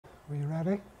Are you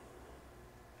ready?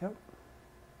 Yep.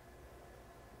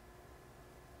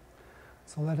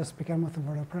 So let us begin with a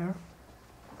word of prayer.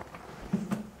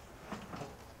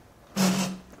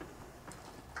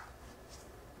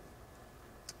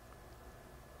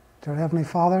 Dear Heavenly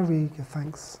Father, we give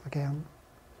thanks again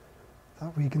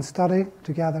that we can study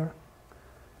together.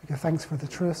 We give thanks for the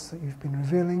truths that you've been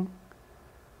revealing.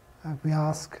 We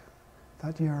ask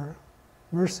that your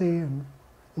mercy and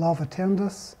love attend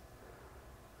us,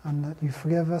 and that you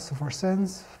forgive us of our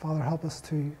sins. Father, help us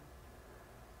to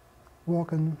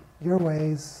walk in your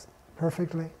ways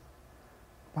perfectly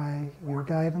by your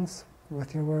guidance,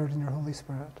 with your word and your Holy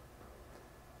Spirit.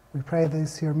 We pray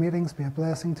these here meetings be a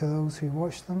blessing to those who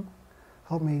watch them.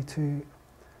 Help me to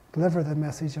deliver the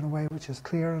message in a way which is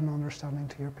clear and understanding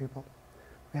to your people.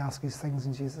 We ask these things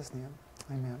in Jesus' name.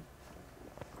 Amen.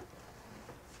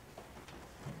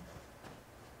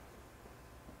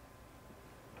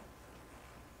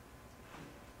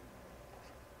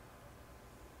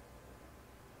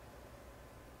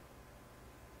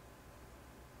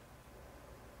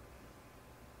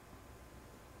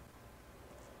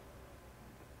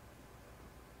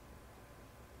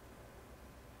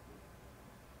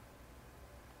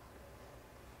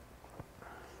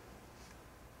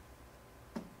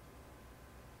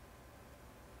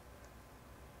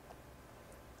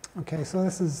 Okay, so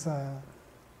this is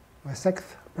my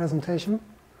sixth presentation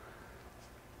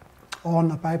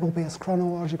on a Bible-based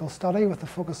chronological study with a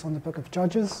focus on the book of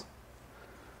Judges.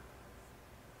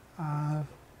 I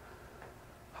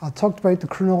talked about the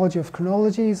chronology of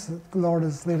chronologies that the Lord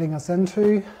is leading us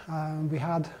into. We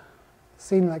had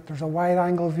seen like there's a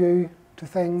wide-angle view to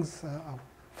things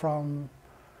from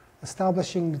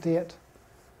establishing the date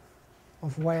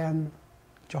of when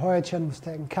Jehoiachin was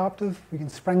taken captive. We can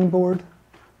springboard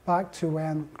back to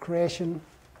when creation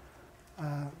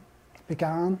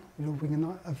began. You know, we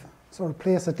can sort of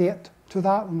place a date to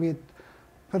that, and we had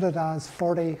put it as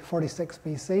 46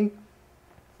 BC.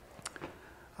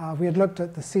 We had looked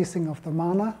at the ceasing of the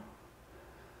manna,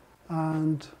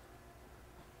 and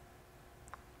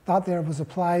that there was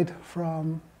applied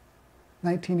from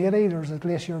 1980. There was a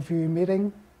Glacier View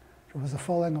meeting. There was a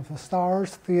falling of the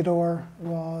stars. Theodore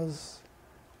was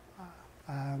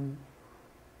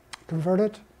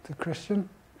converted to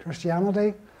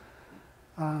Christianity,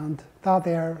 and that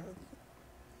there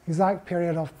exact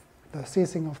period of the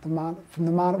ceasing of the manna,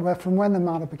 from when the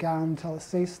manna began until it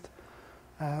ceased,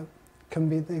 can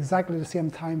be exactly the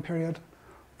same time period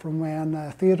from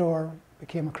when Theodore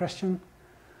became a Christian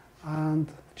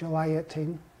and July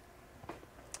 18.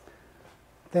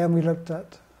 Then we looked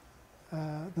at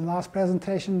the last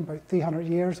presentation about 300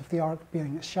 years of the ark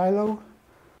being at Shiloh,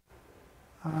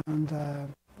 and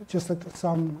just looked at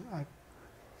some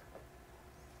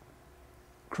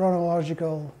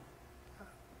chronological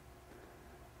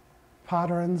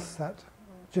patterns that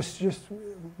just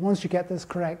once you get this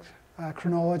correct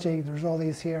chronology, there's all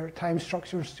these here time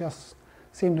structures just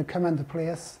seem to come into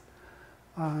place.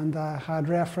 And I had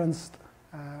referenced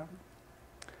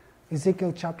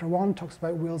Ezekiel chapter 1 talks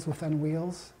about wheels within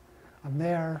wheels, and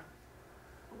there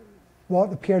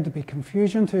what appeared to be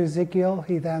confusion to Ezekiel,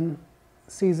 he then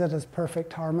sees it as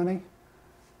perfect harmony.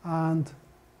 And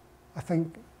I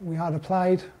think we had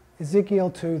applied Ezekiel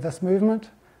to this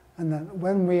movement, and then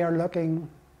when we are looking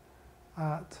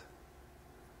at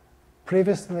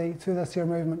previously to this here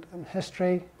movement in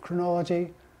history,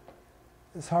 chronology,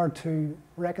 it's hard to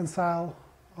reconcile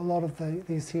a lot of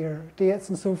these here dates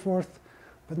and so forth,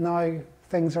 but now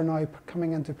things are now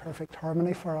coming into perfect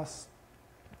harmony for us.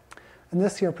 In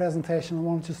this here presentation, I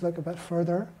want to just look a bit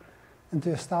further into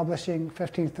establishing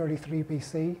 1533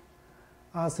 BC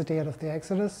as the date of the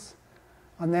Exodus.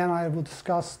 And then I will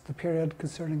discuss the period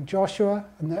concerning Joshua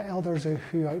and the elders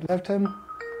who outlived him,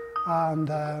 and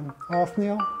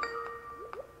Othniel.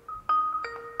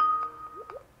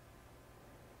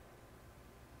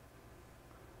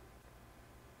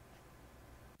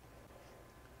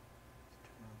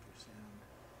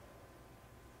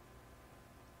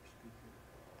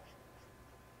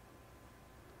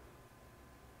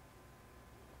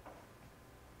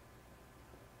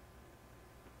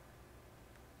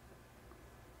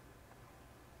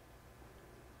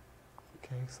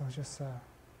 Okay, so just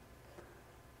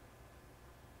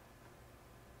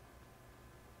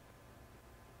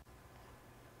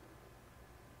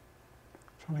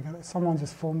trying to get it. Someone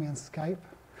just phoned me on Skype.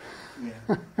 Yeah.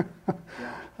 Yeah.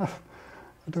 I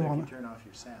don't so want if you turn off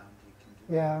your sound, you can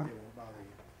do Yeah. it. It won't bother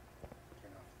you.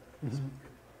 Turn off the speaker.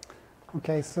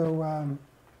 Okay,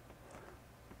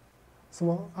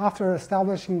 so after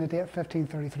establishing the date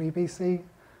 1533 BC,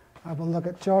 I will look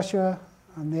at Joshua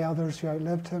and the others who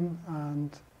outlived him,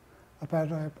 and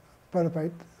about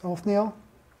Othniel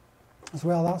as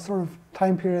well, that sort of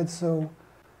time period. So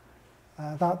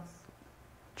that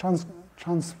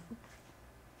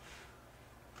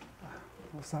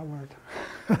what's that word?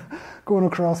 Going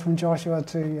across from Joshua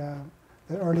to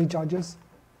the early Judges.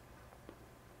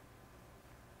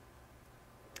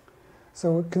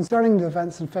 So concerning the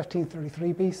events in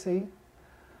 1533 BC,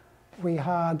 we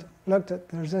had looked at,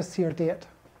 there's this here date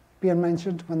being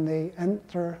mentioned when they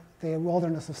enter the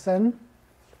wilderness of sin,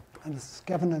 and it's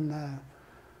given in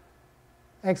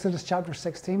Exodus chapter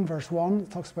 16, verse 1.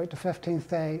 It talks about the 15th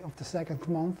day of the second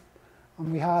month.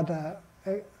 And we had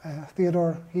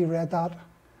Theodore, he read that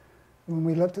when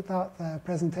we looked at that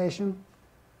presentation.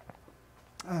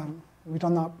 We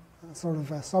done that sort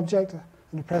of subject in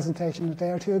the presentation a day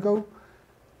or two ago.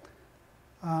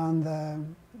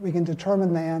 And we can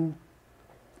determine then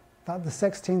that the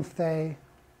 16th day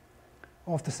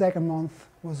of the second month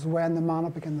was when the manna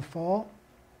began to fall,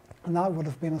 and that would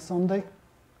have been a Sunday.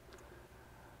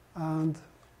 And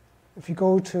if you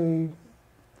go to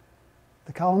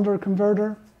the calendar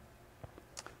converter,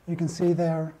 you can see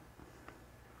there,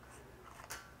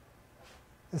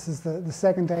 this is the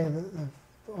second day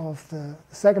of the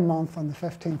second month on the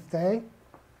 15th day.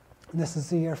 And this is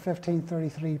the year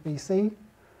 1533 BC.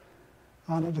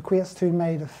 And it equates to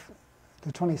May the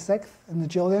 26th in the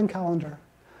Julian calendar.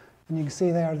 And you can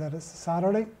see there that it's a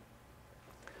Saturday.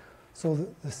 So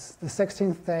the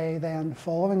 16th day then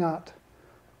following that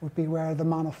would be where the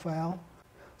manna fell.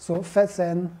 So it fits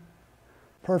in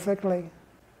perfectly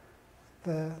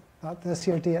that this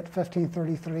year date,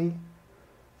 1533.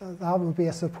 That would be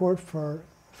a support for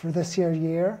this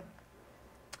year,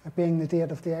 being the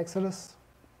date of the Exodus.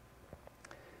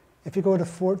 If you go to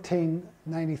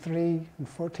 1493 and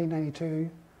 1492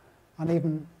 and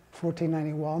even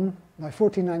 1491, now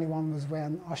 1491 was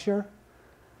when Usher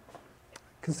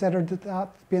considered that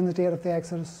being the date of the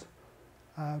Exodus,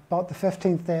 but the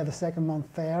 15th day of the second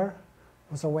month there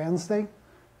was a Wednesday.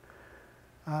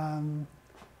 In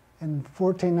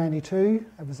 1492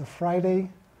 it was a Friday,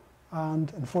 and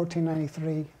in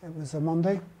 1493 it was a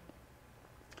Monday.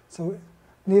 So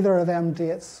neither of them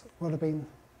dates would have been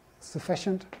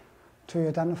sufficient to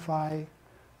identify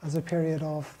as a period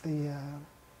of the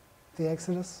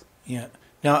Exodus. Yeah.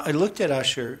 Now, I looked at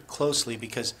Usher closely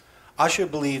because Usher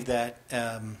believed that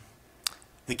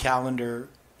the calendar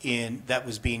that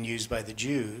was being used by the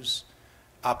Jews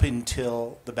up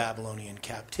until the Babylonian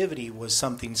captivity was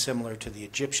something similar to the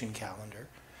Egyptian calendar.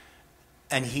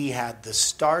 And he had the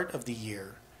start of the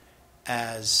year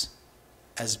as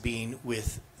being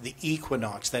with the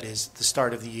equinox, that is, the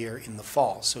start of the year in the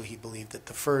fall. So he believed that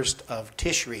the first of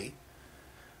Tishri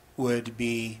would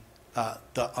be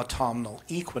the autumnal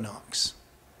equinox.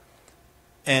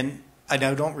 And I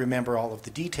now don't remember all of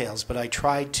the details, but I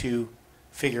tried to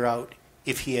figure out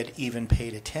if he had even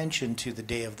paid attention to the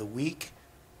day of the week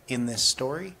in this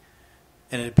story,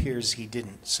 and it appears he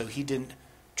didn't. So he didn't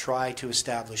try to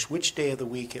establish which day of the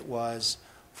week it was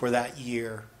for that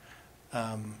year.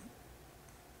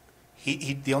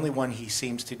 The only one he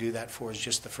seems to do that for is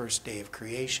just the first day of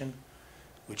creation,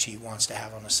 which he wants to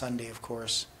have on a Sunday, of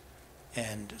course.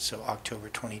 And so October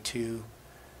 22,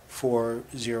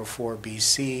 404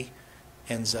 BC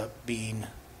ends up being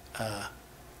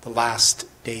the last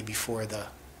day before the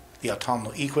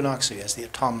autumnal equinox. So he has the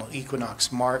autumnal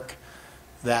equinox mark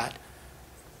that,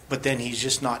 but then he's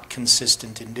just not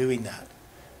consistent in doing that.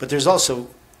 But there's also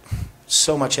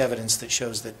so much evidence that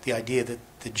shows that the idea that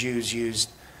the Jews used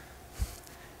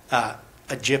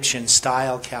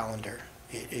Egyptian-style calendar,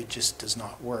 it just does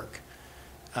not work.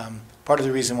 Part of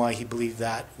the reason why he believed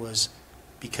that was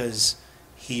because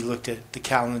he looked at the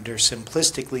calendar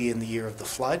simplistically in the year of the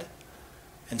flood,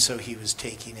 and so he was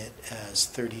taking it as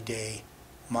 30-day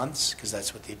months, because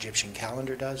that's what the Egyptian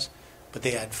calendar does. But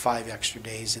they had 5 extra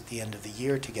days at the end of the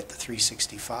year to get the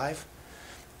 365.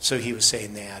 So he was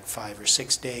saying they had 5 or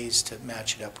 6 days to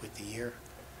match it up with the year.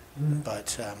 Mm-hmm.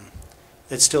 But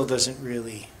it still doesn't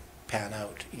really pan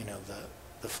out. You know,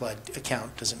 the flood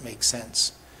account doesn't make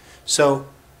sense. So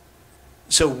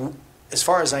as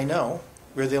far as I know,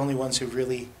 we're the only ones who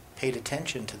really paid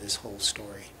attention to this whole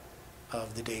story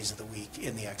of the days of the week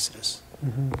in the Exodus.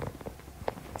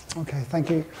 Mm-hmm. Okay, thank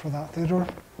you for that, Theodore.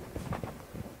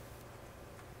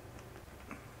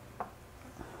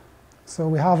 So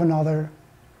we have another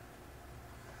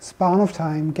span of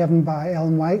time given by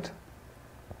Ellen White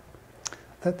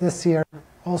that this year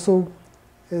also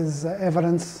is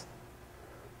evidence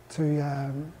to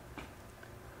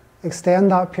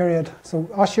extend that period. So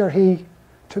Usher, he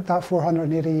took that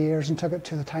 480 years and took it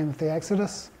to the time of the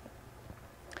Exodus.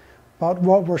 But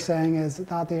what we're saying is that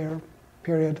that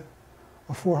period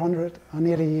of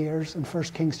 480 years in 1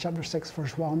 Kings chapter 6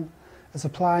 verse 1 is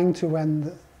applying to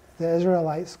when the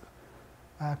Israelites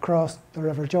crossed the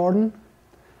River Jordan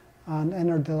and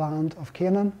entered the land of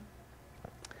Canaan.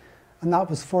 And that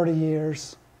was 40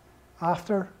 years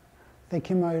after they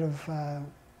came out of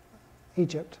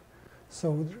Egypt.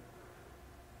 So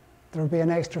there will be an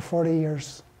extra 40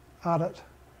 years at it.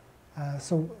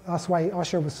 So that's why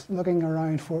Usher was looking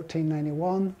around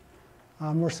 1491.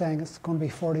 We're saying it's going to be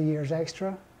 40 years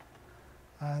extra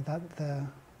that the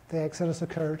Exodus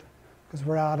occurred, because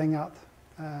we're adding up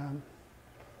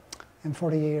in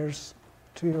 40 years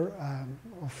to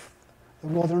of the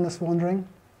wilderness wandering,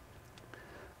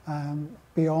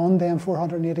 beyond them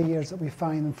 480 years that we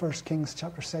find in 1 Kings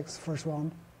chapter 6 verse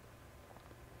 1.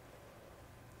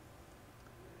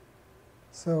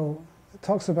 So it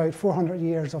talks about 400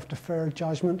 years of deferred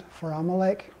judgment for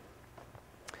Amalek.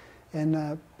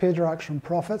 In Patriarchs and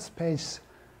Prophets, page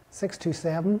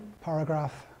 627,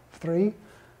 paragraph 3.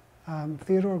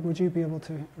 Theodore, would you be able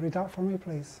to read that for me,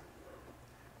 please?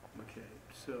 Okay,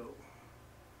 so I'll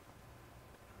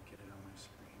get it on my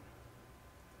screen.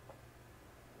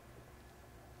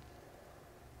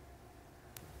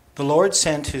 The Lord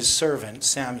sent his servant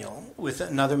Samuel with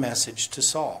another message to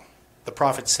Saul. The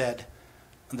prophet said,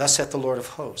 "Thus saith the Lord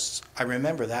of hosts, I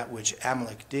remember that which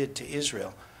Amalek did to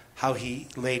Israel, how he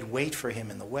laid wait for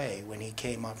him in the way when he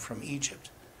came up from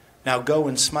Egypt. Now go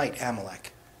and smite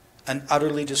Amalek, and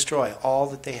utterly destroy all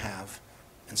that they have,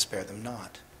 and spare them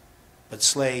not, but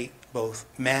slay both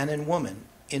man and woman,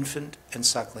 infant and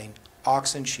suckling,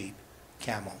 ox and sheep,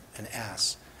 camel and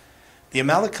ass." The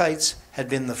Amalekites had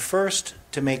been the first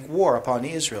to make war upon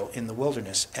Israel in the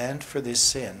wilderness, and for this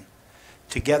sin,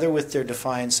 together with their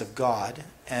defiance of God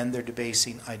and their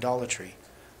debasing idolatry,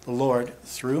 the Lord,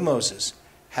 through Moses,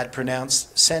 had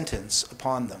pronounced sentence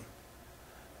upon them.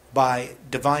 By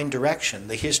divine direction,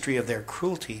 the history of their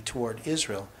cruelty toward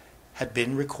Israel had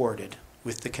been recorded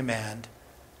with the command,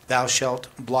 "Thou shalt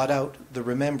blot out the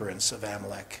remembrance of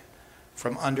Amalek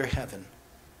from under heaven.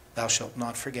 Thou shalt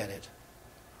not forget it."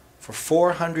 For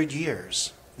 400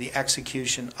 years, the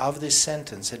execution of this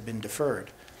sentence had been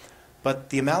deferred, but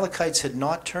the Amalekites had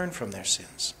not turned from their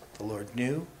sins. The Lord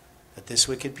knew that this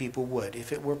wicked people would,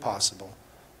 if it were possible,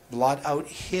 blot out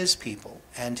his people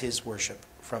and his worship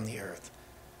from the earth.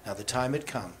 Now the time had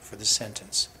come for the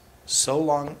sentence, so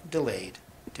long delayed,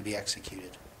 to be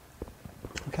executed.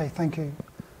 Okay, thank you.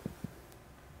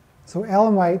 So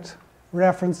Ellen White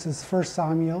references 1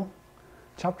 Samuel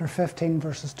chapter 15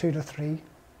 verses 2 to 3.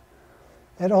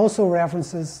 It also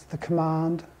references the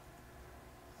command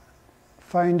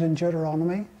found in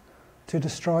Deuteronomy to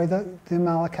destroy the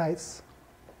Amalekites.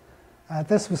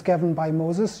 This was given by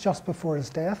Moses just before his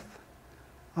death,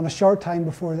 and a short time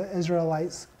before the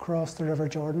Israelites crossed the River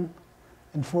Jordan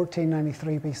in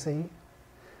 1493 BC.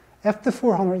 If the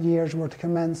 400 years were to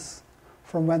commence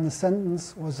from when the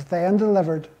sentence was then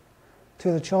delivered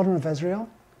to the children of Israel,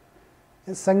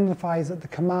 it signifies that the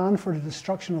command for the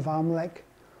destruction of Amalek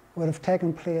would have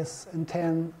taken place in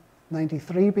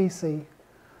 1093 BC,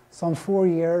 some 4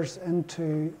 years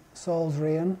into Saul's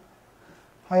reign.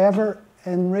 However,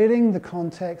 in reading the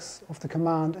context of the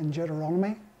command in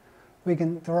Deuteronomy, we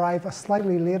can derive a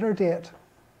slightly later date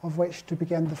of which to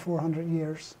begin the 400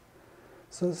 years.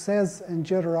 So it says in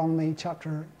Deuteronomy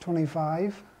chapter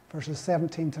 25, verses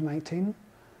 17 to 19,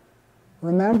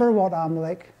 "Remember what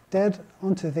Amalek did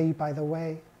unto thee by the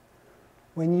way,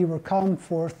 when ye were come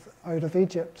forth out of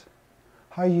Egypt,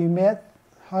 how he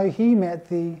met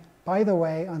thee by the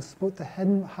way, and smote the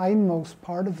hindmost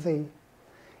part of thee,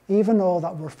 even all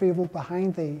that were feeble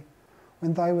behind thee,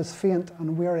 when thou wast faint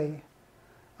and weary,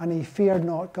 and he feared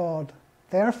not God.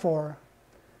 Therefore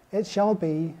it shall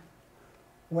be,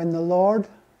 when the Lord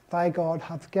thy God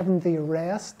hath given thee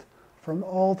rest from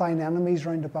all thine enemies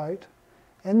round about,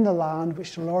 in the land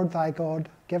which the Lord thy God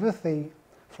giveth thee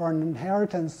for an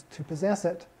inheritance to possess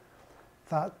it,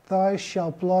 that thou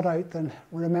shalt blot out the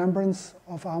remembrance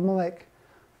of Amalek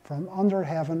from under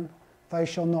heaven, thou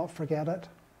shalt not forget it."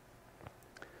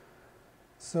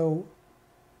 So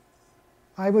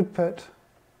I would put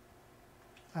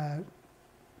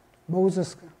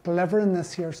Moses delivering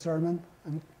this here sermon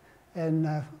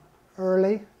in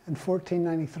early in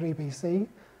 1493 BC.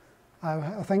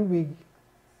 I think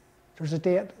there's a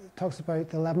date that talks about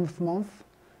the 11th month.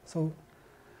 So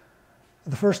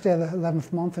the first day of the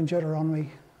 11th month in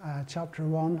Deuteronomy chapter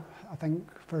 1, I think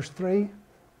verse 3.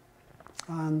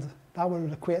 And that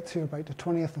would equate to about the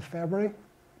 20th of February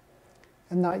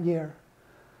in that year.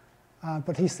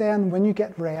 But he's saying when you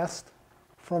get rest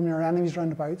from your enemies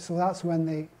round about, so that's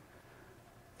when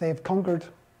they've conquered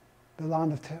the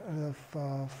land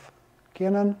of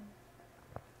Canaan.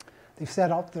 They've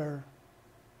set up their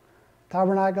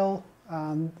tabernacle,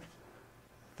 and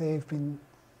they've been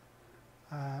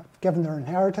given their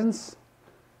inheritance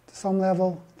to some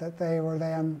level, that they were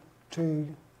then to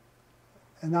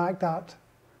enact that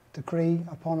decree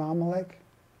upon Amalek.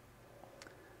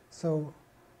 So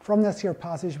from this here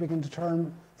passage we can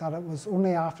determine that it was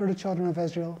only after the children of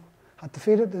Israel had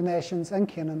defeated the nations in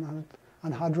Canaan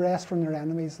and had rest from their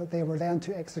enemies that they were then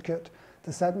to execute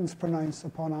the sentence pronounced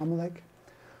upon Amalek.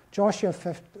 Joshua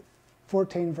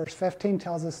 14 verse 15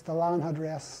 tells us the land had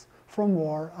rest from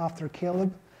war after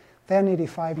Caleb, then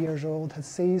 85 years old, had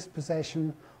seized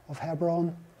possession of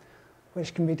Hebron,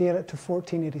 which can be dated to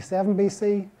 1487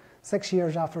 BC, 6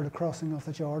 years after the crossing of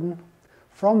the Jordan.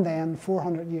 From then,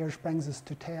 400 years brings us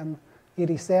to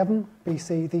 1087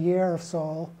 BC, the year of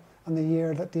Saul and the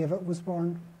year that David was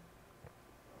born.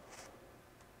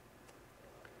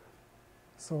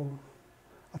 So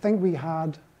I think we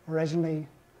had originally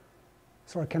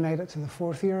sort of connected to the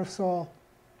 4th year of Saul,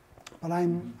 but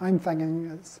I'm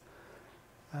thinking it's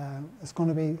going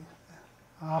to be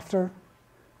after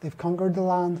they've conquered the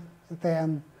land, that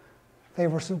then they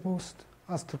were supposed,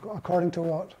 according to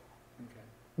what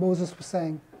Moses was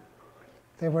saying,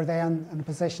 they were then in a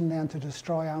position then to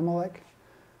destroy Amalek.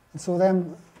 And so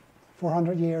then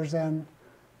 400 years then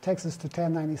takes us to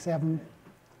 1097,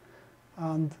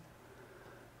 and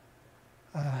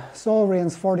Saul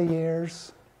reigns 40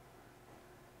 years,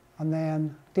 and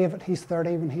then David, he's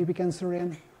 30 when he begins to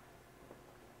reign.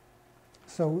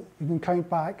 So you can count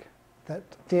back that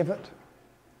David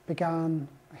began,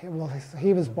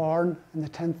 he was born in the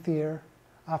 10th year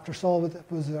after Saul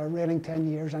was reigning 10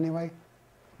 years anyway.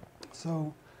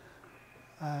 So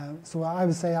I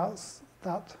would say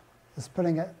that is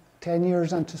putting it 10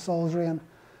 years into Saul's reign.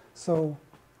 So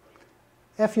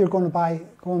if you're going by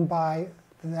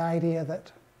the idea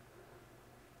that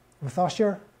with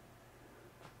Usher,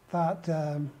 that,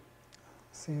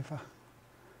 see if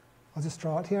I'll just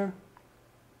draw it here,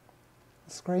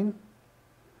 the screen.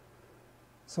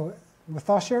 So with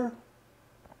Usher,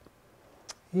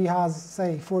 he has,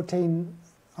 say,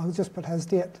 I'll just put his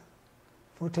date,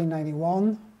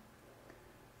 1491,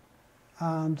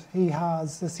 and he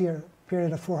has this year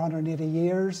period of 480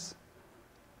 years.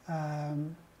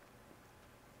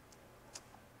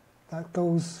 That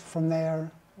goes from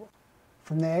there,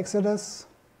 from the Exodus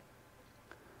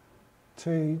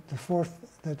to the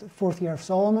fourth year of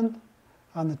Solomon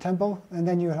and the temple, and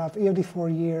then you have 84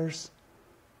 years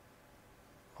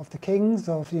of the kings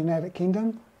of the United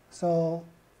Kingdom, Saul,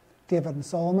 David and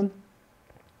Solomon,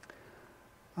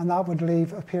 and that would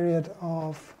leave a period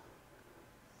of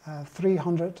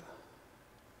 300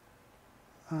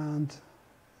 and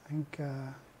I think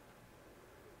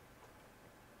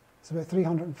it's about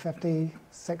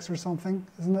 356 or something,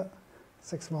 isn't it?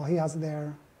 Well, he has it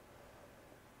there.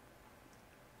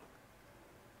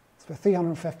 It's about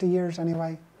 350 years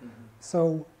anyway. Mm-hmm.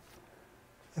 So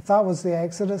if that was the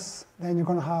Exodus, then you're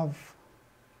going to have,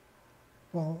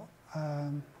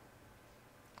 then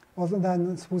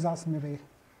I suppose that's maybe,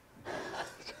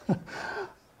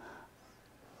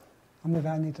 maybe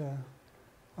I need to,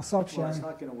 I'll stop sharing. Well, it's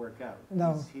not going to work out.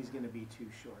 No. He's going to be too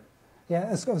short.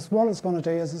 Yeah, what it's going to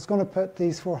do is it's going to put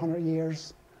these 400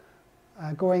 years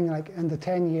going like in the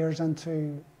 10 years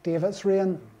into David's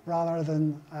reign rather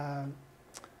than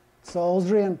Saul's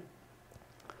reign.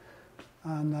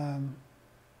 And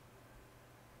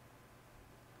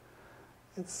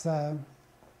it's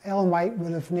Ellen White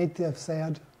would have needed to have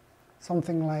said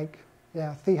something like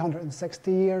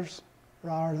 360 years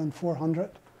rather than 400.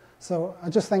 So I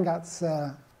just think that's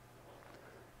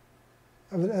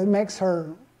it makes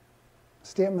her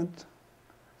statement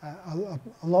a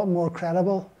lot more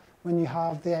credible when you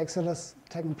have the Exodus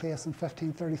taking place in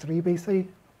 1533 BC.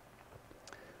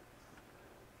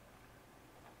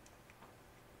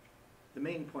 The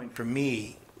main point for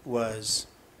me was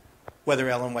whether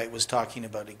Ellen White was talking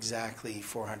about exactly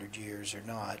 400 years or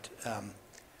not.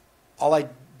 All I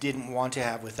didn't want to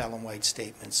have with Ellen White's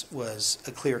statements was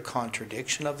a clear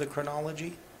contradiction of the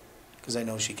chronology, because I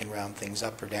know she can round things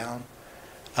up or down.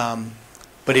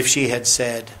 But if she had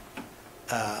said,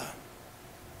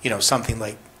 something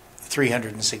like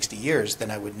 360 years,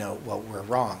 then I would know, well, we're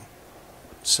wrong.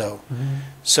 So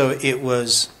it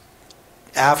was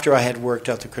after I had worked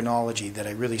out the chronology that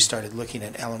I really started looking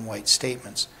at Ellen White's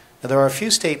statements. Now, there are a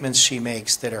few statements she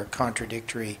makes that are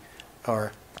contradictory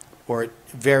or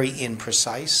very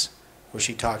imprecise, where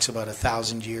she talks about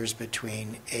 1,000 years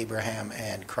between Abraham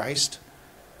and Christ.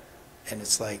 And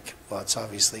it's like, well, it's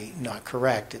obviously not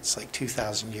correct. It's like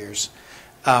 2,000 years.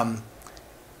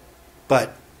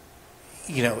 But,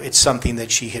 it's something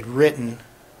that she had written,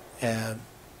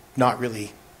 not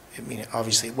really, I mean,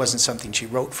 obviously it wasn't something she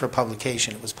wrote for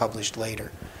publication, it was published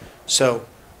later. So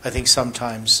I think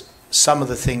sometimes some of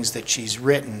the things that she's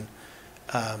written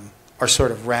are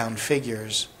sort of round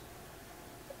figures,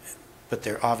 but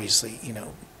they're obviously,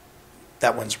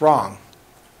 that one's wrong.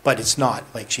 But it's not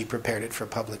like she prepared it for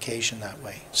publication that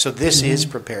way. So this is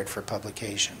prepared for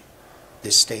publication,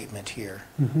 this statement here,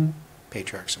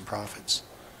 Patriarchs and Prophets.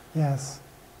 Yes.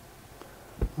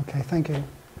 Okay, thank you.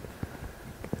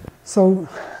 So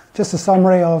just a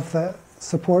summary of the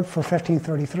support for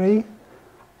 1533.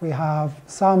 We have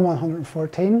Psalm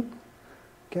 114.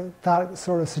 That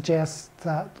sort of suggests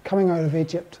that coming out of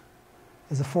Egypt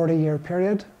is a 40-year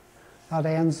period. That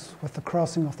ends with the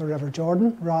crossing of the River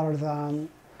Jordan rather than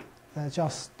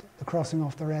just the crossing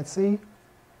of the Red Sea.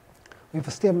 We have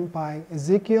a statement by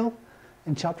Ezekiel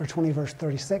in chapter 20, verse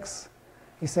 36.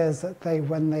 He says that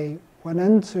when they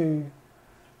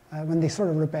sort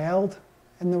of rebelled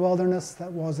in the wilderness,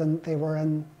 they were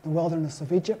in the wilderness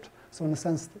of Egypt. So in a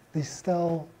sense, they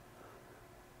still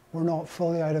were not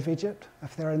fully out of Egypt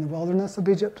if they're in the wilderness of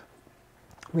Egypt.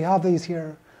 We have these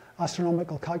here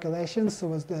astronomical calculations.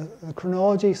 So as the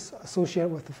chronology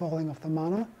associated with the falling of the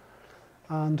manna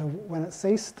and when it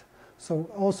ceased. So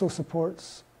also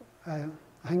supports, I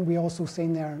think we also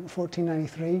seen there in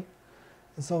 1493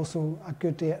 is also a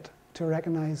good date to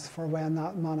recognise for when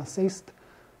that manna ceased.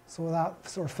 So that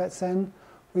sort of fits in.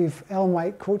 We've Ellen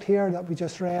White quote here that we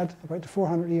just read about the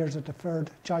 400 years of deferred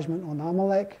judgment on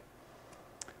Amalek.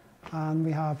 And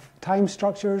we have time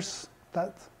structures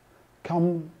that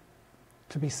come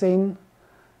to be seen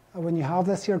when you have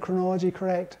this here chronology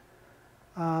correct.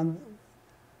 And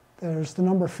there's the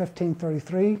number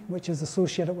 1533, which is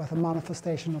associated with a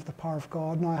manifestation of the power of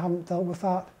God. Now, I haven't dealt with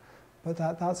that, but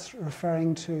that's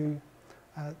referring to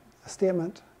a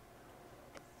statement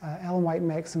Ellen White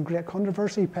makes in Great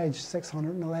Controversy, page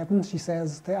 611. She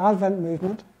says, the Advent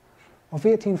movement of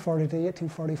 1840 to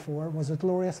 1844 was a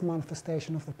glorious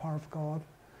manifestation of the power of God.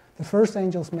 The first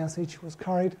angel's message was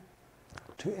carried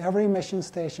to every mission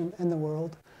station in the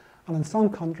world, and in some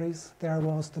countries there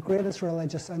was the greatest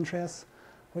religious interest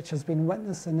which has been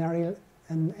witnessed in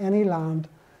any land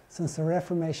since the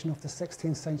Reformation of the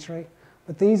 16th century,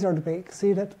 but these are to be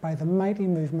exceeded by the mighty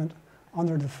movement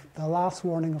under the last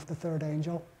warning of the third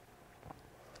angel.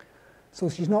 So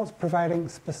she's not providing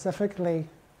specifically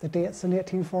the dates in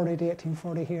 1840 to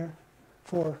 1840 here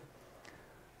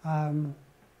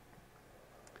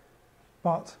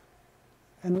but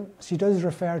she does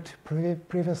refer to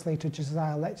previously to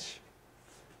Josiah Litch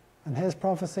and his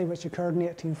prophecy, which occurred in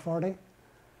 1840,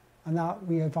 and that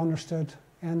we have understood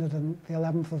ended on the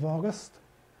 11th of August,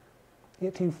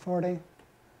 1840.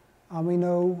 And we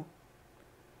know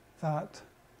that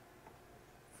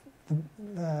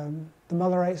the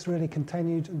Millerites really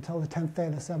continued until the 10th day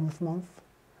of the 7th month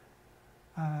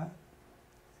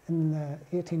in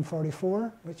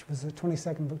 1844, which was the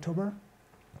 22nd of October.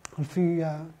 If you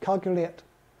calculate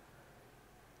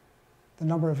the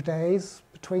number of days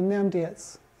between them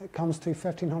dates, it comes to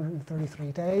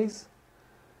 1,533 days.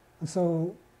 And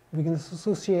so we can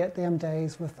associate them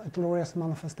days with a glorious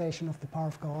manifestation of the power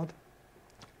of God.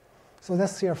 So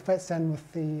this here fits in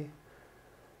with the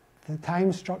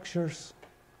time structures,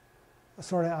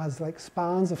 sort of as like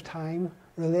spans of time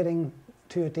relating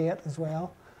to a date as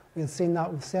well. We had seen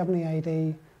that with 70 AD,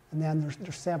 and then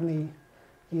there's 70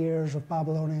 years of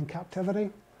Babylonian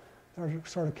captivity. They're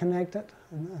sort of connected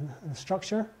in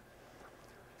structure.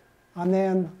 And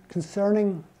then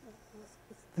concerning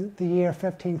the year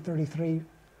 1533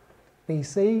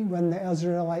 BC, when the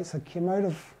Israelites had come out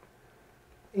of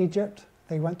Egypt,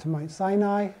 they went to Mount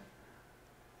Sinai,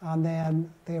 and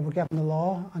then they were given the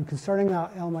law. And concerning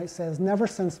that, Ellen White says, never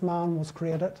since man was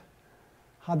created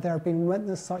had there been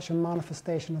witnessed such a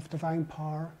manifestation of divine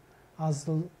power as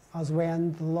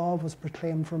when the law was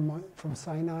proclaimed from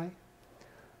Sinai.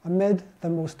 Amid the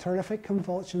most terrific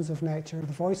convulsions of nature,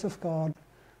 the voice of God,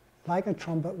 like a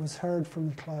trumpet, was heard from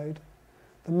the cloud.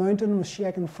 The mountain was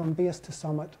shaken from base to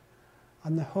summit,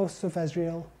 and the hosts of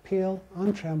Israel, pale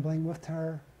and trembling with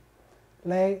terror,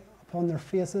 lay upon their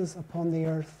faces upon the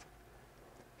earth.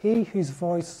 He whose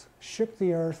voice shook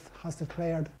the earth has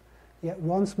declared, yet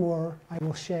once more I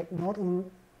will shake not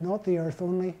the earth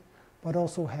only, but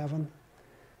also heaven.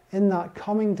 In that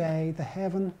coming day the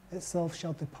heaven itself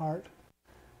shall depart,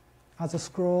 as a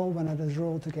scroll when it is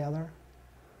rolled together,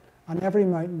 and every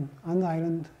mountain and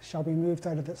island shall be moved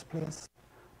out of its place.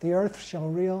 The earth shall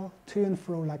reel to and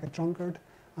fro like a drunkard,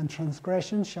 and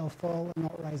transgression shall fall and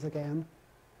not rise again.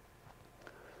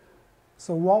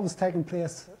 So what was taking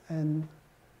place in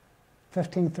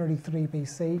 1533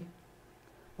 BC,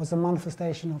 was a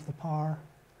manifestation of the power,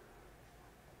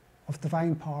 of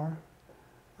divine power.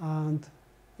 And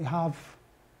we have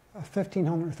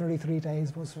 1533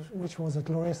 days, which was a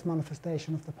glorious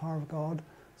manifestation of the power of God.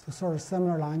 So sort of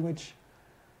similar language.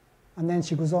 And then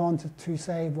she goes on to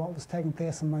say what was taking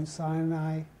place in Mount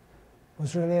Sinai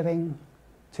was relating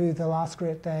to the last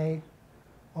great day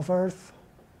of earth,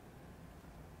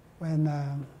 when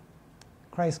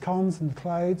Christ comes in the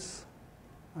clouds,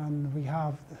 and we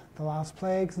have the last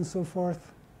plagues and so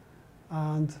forth.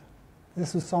 And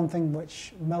this was something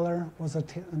which Miller was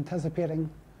anticipating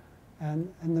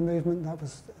in the movement that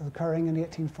was occurring in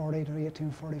 1840 to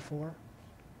 1844.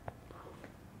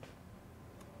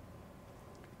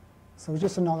 So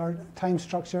just another time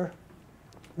structure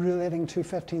relating to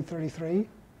 1533.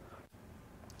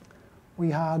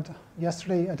 We had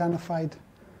yesterday identified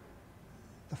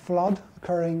the flood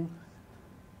occurring,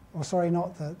 or sorry,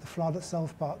 not the flood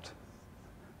itself, but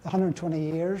the 120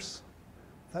 years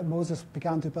that Moses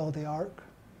began to build the ark,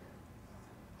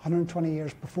 120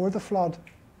 years before the flood.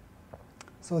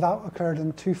 So that occurred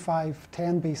in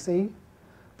 2510 BC.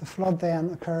 The flood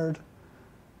then occurred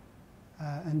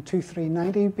in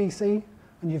 2390 BC,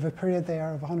 and you have a period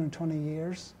there of 120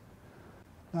 years.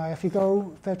 Now, if you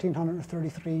go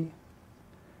 1533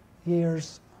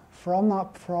 years from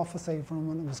that prophecy, from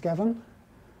when it was given,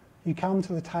 you come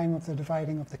to the time of the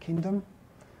dividing of the kingdom.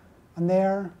 And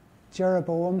there,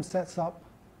 Jeroboam sets up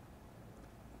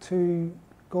 2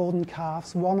 golden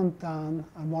calves, one in Dan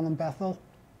and one in Bethel.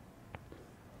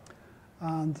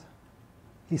 And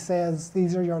he says,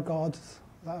 these are your gods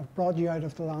that have brought you out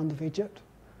of the land of Egypt.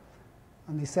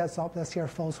 And he sets up this here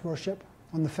false worship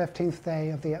on the 15th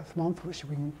day of the 8th month, which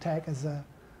we can take as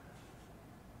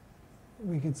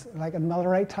like a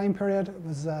Millerite time period. It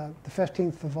was the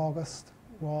 15th of August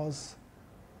was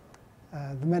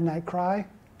the midnight cry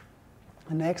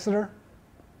in Exeter.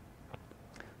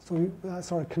 So that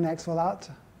sort of connects with that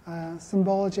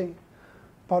symbology.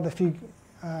 But if you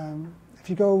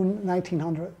go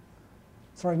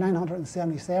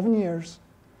 977 years,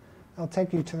 it'll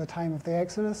take you to the time of the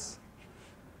Exodus.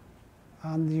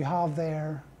 And you have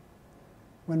there,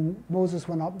 when Moses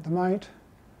went up the mount,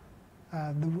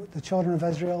 the children of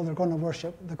Israel, they're going to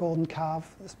worship the golden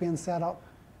calf that's being set up.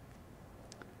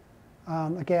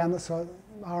 Again, so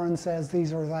Aaron says,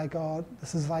 these are thy God,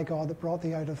 this is thy God that brought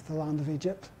thee out of the land of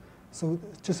Egypt. So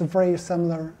it's just a very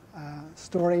similar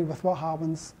story with what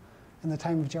happens in the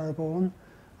time of Jeroboam.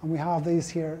 And we have these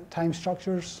here time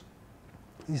structures,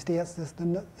 these dates, this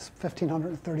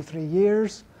 1533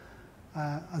 years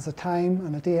as a time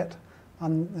and a date,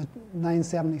 and the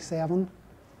 977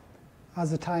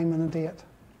 as a time and a date.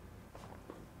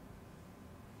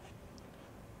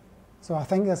 So I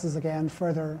think this is again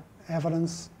further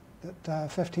evidence that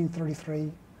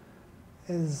 1533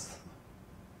 is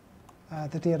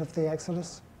the date of the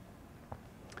Exodus.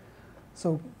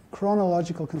 So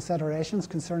chronological considerations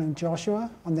concerning Joshua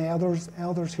and the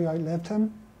elders who outlived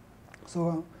him.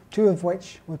 So 2 of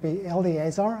which would be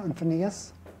Eleazar and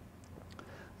Phinehas.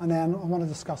 And then I want to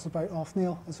discuss about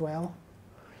Othniel as well.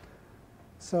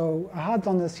 So I had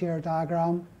done this here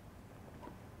diagram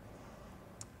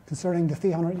concerning the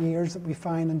 300 years that we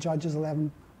find in Judges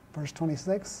 11 verse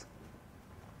 26.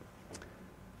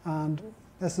 And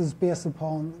this is based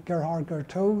upon Gerhard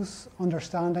Gertog's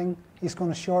understanding. He's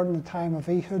going to shorten the time of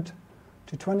Ehud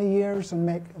to 20 years and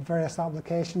make various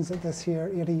applications that this here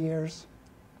 80 years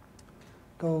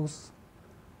goes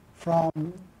from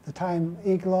the time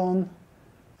Eglon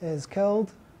is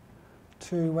killed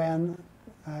to when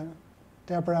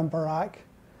Deborah and Barak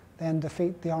then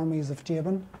defeat the armies of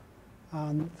Jabin,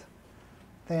 and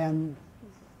then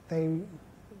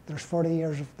there's 40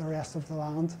 years of the rest of the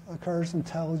land occurs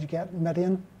until you get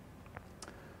Midian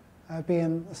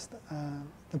being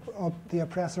the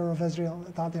oppressor of Israel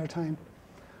at that their time.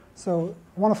 So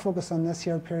I want to focus on this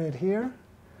here period here.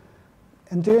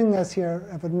 In doing this here,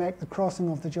 it would make the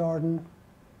crossing of the Jordan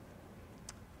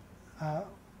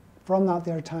from that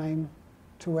their time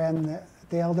to when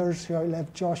the elders who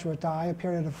outlived Joshua die, a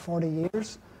period of 40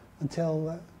 years,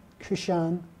 until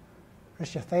Cushan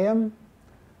Rishathaim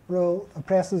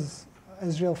oppresses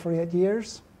Israel for 8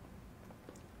 years.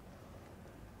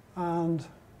 And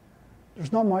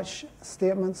there's not much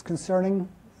statements concerning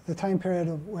the time period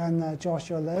of when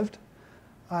Joshua lived.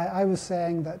 I was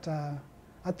saying that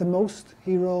at the most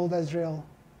he ruled Israel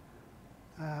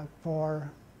for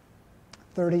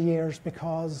 30 years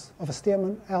because of a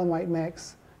statement Ellen White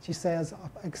makes. She says,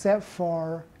 except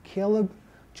for Caleb,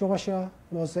 Joshua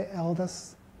was the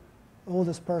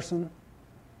oldest person.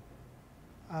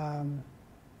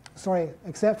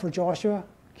 Except for Joshua,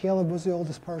 Caleb was the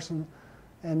oldest person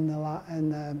in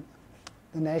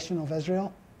the nation of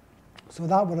Israel. So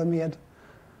that would have made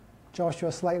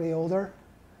Joshua slightly older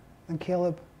than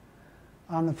Caleb.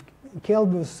 And if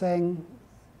Caleb was saying,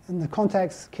 in the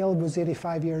context, Caleb was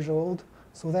 85 years old.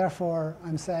 So therefore,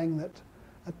 I'm saying that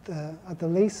at the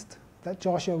least, that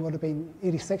Joshua would have been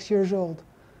 86 years old.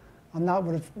 And that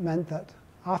would have meant that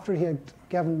after he had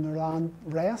given their land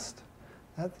rest,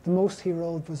 that the most he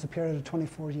ruled was a period of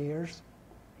 24 years.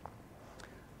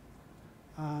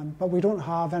 But we don't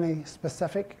have any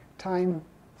specific time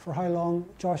for how long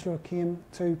Joshua came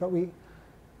to, but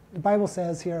the Bible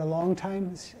says here a long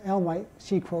time. Ellen White,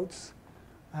 she quotes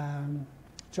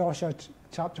Joshua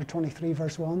chapter 23,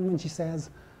 verse 1, when she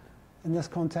says, in this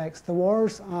context, the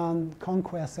wars and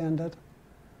conquests ended.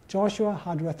 Joshua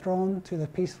had withdrawn to the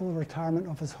peaceful retirement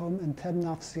of his home in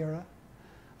Timnath-Serah,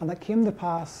 and it came to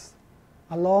pass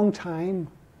a long time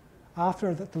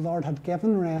after that the Lord had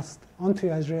given rest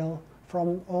unto Israel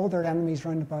from all their enemies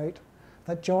round about,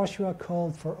 that Joshua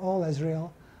called for all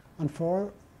Israel and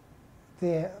for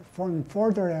their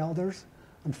elders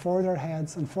and for their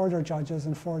heads and for their judges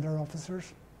and for their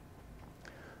officers.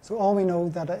 So all we know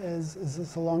that it is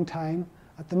it's a long time.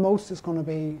 At the most, it's going to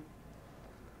be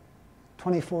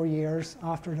 24 years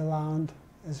after the land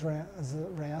is at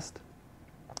rest.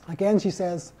 Again, she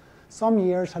says, some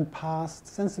years had passed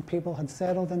since the people had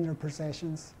settled in their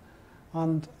possessions,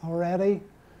 and already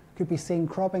could be seen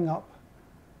cropping up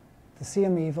the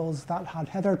same evils that had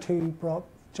hitherto brought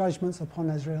judgments upon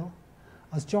Israel.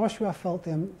 As Joshua felt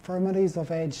the infirmities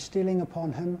of age stealing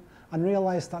upon him and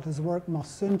realized that his work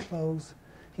must soon close,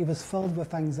 he was filled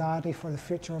with anxiety for the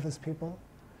future of his people.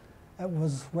 It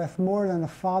was with more than a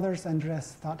father's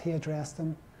interest that he addressed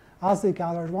them, as they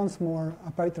gathered once more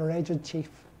about their aged chief.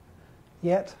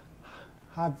 Yet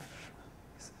have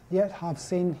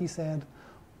seen, he said,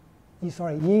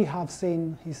 ye have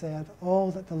seen, he said,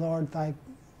 all that the Lord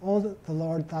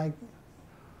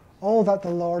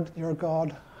your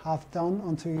God hath done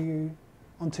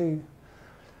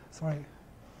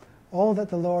all that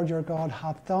the Lord your God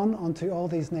hath done unto all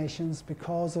these nations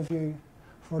because of you.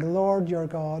 For the Lord your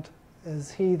God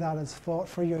is he that has fought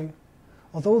for you.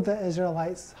 Although the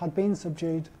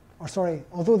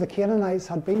Canaanites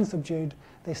had been subdued,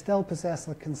 they still possess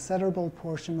a considerable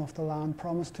portion of the land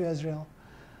promised to Israel.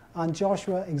 And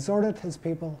Joshua exhorted his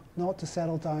people not to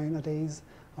settle down at ease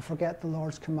and forget the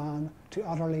Lord's command to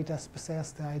utterly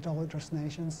dispossess the idolatrous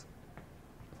nations.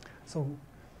 So,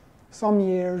 some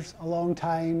years, a long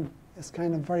time, it's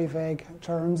kind of very vague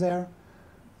terms there.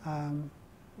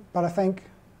 But I think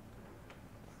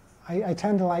I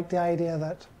tend to like the idea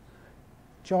that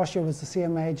Joshua was the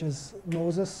same age as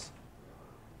Moses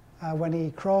when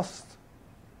he crossed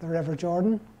the River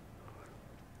Jordan.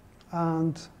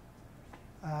 And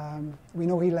we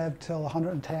know he lived till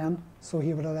 110, so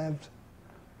he would have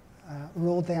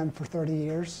ruled then for 30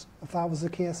 years, if that was the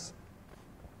case.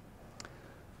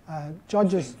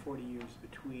 Judges... 40 years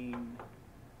between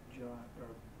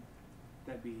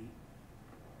that'd be...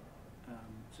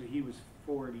 so he was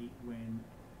 40 when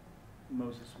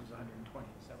Moses was 120,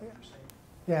 is that what you're saying?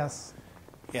 Yes.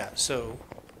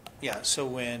 So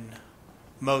when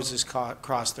Moses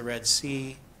crossed the Red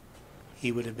Sea,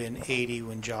 he would have been 80.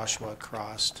 When Joshua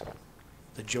crossed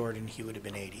the Jordan, he would have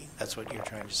been 80. That's what you're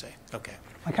trying to say. Okay.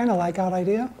 I kind of like that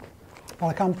idea, but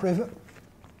I can't prove it.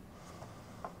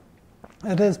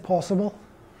 It is possible.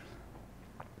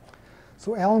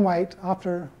 So Ellen White,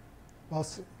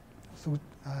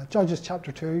 Judges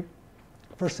chapter 2,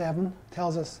 verse 7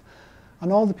 tells us,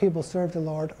 and all the people served the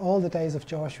Lord all the days of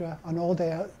Joshua and all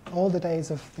the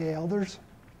days of the elders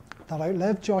that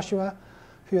outlived Joshua,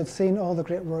 who had seen all the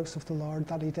great works of the Lord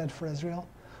that he did for Israel.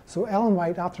 So Ellen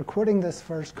White, after quoting this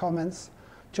verse, comments,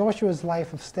 Joshua's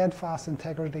life of steadfast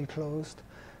integrity closed.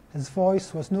 His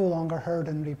voice was no longer heard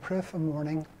in reproof and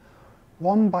warning.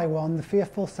 One by one, the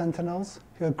faithful sentinels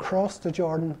who had crossed the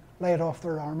Jordan laid off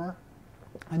their armour.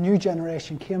 A new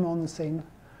generation came on the scene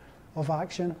of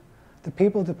action. The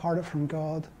people departed from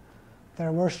God.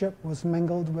 Their worship was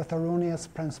mingled with erroneous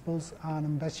principles and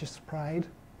ambitious pride.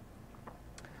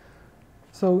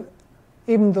 So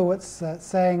even though it's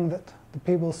saying that the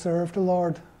people served the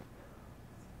Lord,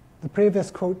 the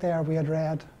previous quote there we had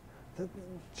read, that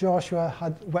Joshua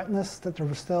had witnessed that there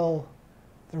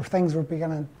were things were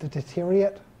beginning to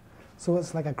deteriorate. So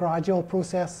it's like a gradual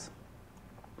process.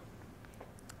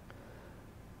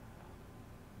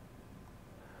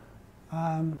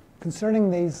 Concerning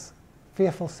these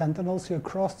faithful sentinels who had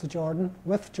crossed the Jordan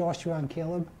with Joshua and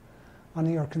Caleb, and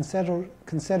who are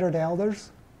considered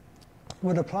elders,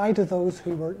 would apply to those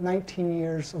who were 19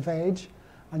 years of age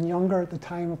and younger at the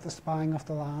time of the spying of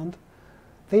the land.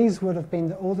 These would have been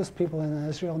the oldest people in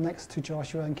Israel next to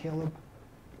Joshua and Caleb.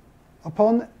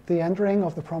 Upon the entering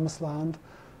of the promised land,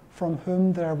 from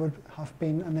whom there would have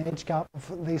been an age gap of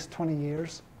at least 20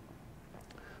 years.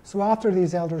 So after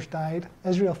these elders died,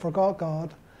 Israel forgot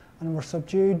God and were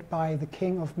subdued by the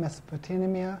king of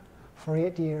Mesopotamia for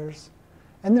 8 years.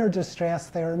 In their distress,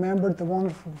 they remembered the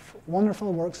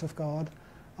wonderful works of God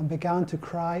and began to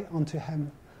cry unto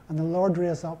him. And the Lord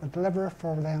raised up a deliverer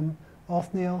for them,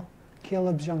 Othniel,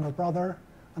 Caleb's younger brother,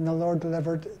 and the Lord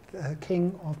delivered the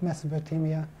king of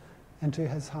Mesopotamia into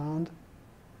his hand.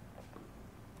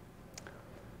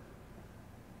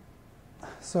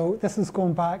 So this is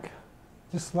going back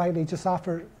just slightly, just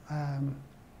after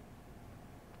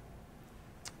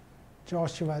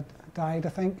Joshua died, I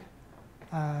think.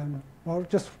 Well,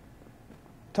 just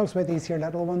talks about these here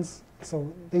little ones.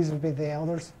 So these would be the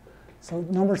elders. So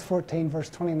Numbers 14, verse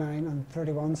 29 and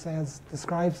 31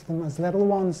 describes them as little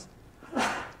ones. It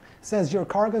says, your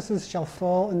carcasses shall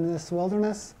fall in this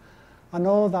wilderness, and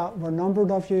all that were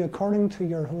numbered of you according to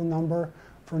your whole number,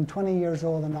 from 20 years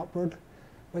old and upward,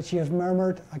 which ye have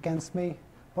murmured against me.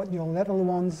 But your little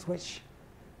ones, which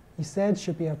ye said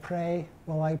should be a prey,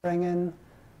 will I bring in,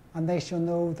 and they shall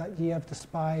know that ye have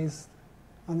despised,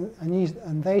 and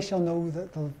they shall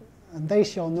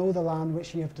know the land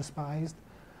which ye have despised.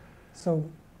 So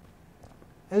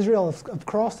Israel have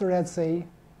crossed the Red Sea,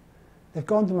 they've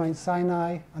gone to Mount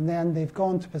Sinai, and then they've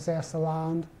gone to possess the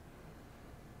land.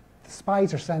 The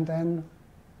spies are sent in.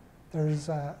 There's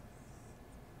an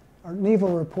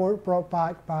evil report brought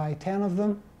back by 10 of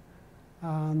them,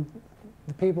 and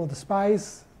the people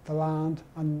despise the land,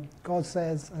 and God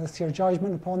says, it's your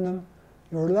judgment upon them.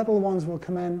 Your little ones will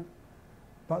come in,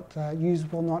 but you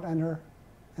will not enter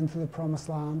into the promised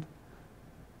land.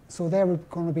 So they were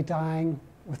going to be dying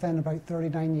within about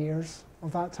 39 years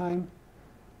of that time,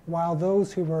 while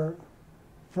those who were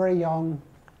very young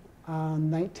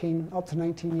and up to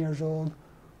 19 years old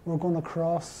were going to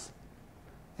cross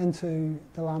into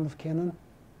the land of Canaan.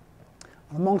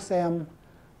 And amongst them,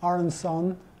 Aaron's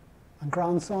son and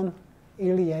grandson,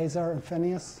 Eleazar and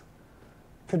Phinehas,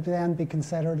 could then be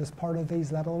considered as part of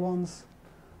these little ones,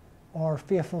 or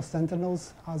faithful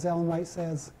sentinels, as Ellen White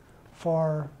says,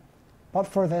 but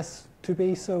for this to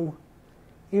be so.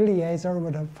 Eleazar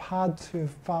would have had to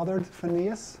have fathered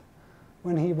Phinehas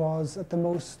when he was at the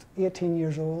most 18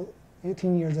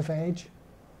 years of age.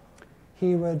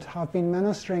 He would have been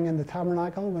ministering in the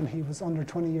tabernacle when he was under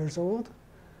 20 years old.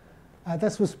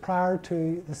 This was prior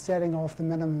to the setting of the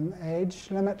minimum age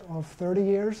limit of 30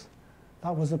 years.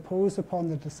 That was imposed upon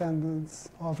the descendants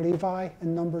of Levi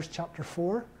in Numbers chapter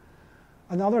 4.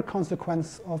 Another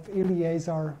consequence of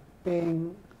Eleazar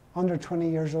being under 20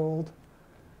 years old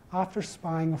after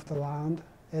spying of the land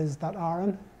is that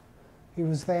Aaron, who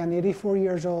was then 84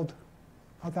 years old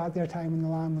at that time when the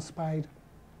land was spied,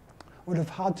 would have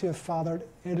had to have fathered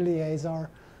Eleazar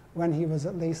when he was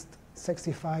at least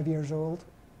 65 years old.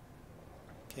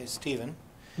 Okay, Stephen.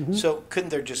 Mm-hmm. So couldn't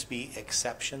there just be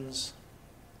exceptions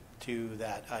to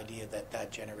that idea that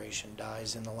that generation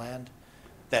dies in the land?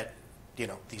 That,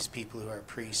 these people who are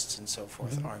priests and so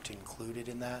forth mm-hmm. aren't included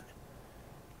in that?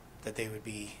 That they would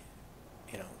be,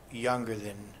 younger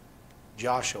than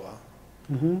Joshua,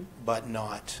 mm-hmm. but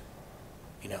not,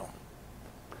 really.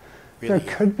 There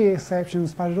could be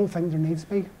exceptions, but I don't think there needs to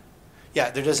be. Yeah,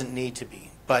 there doesn't need to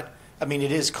be. But,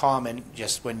 it is common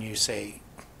just when you say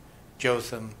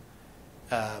Jotham,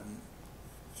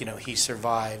 he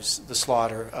survives the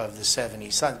slaughter of the 70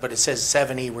 sons. But it says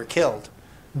 70 were killed,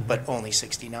 mm-hmm. but only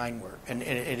 69 were. And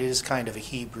it is kind of a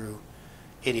Hebrew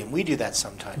idiom. We do that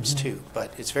sometimes mm-hmm. too.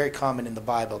 But it's very common in the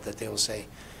Bible that they will say,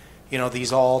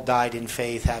 these all died in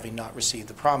faith having not received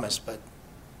the promise. But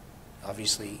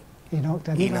obviously Enoch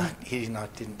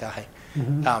didn't die.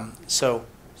 Mm-hmm.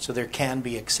 So there can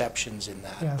be exceptions in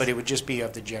that. Yes. But it would just be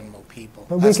of the general people.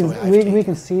 But That's we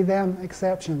can see them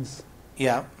exceptions.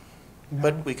 Yeah.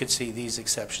 But we could see these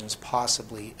exceptions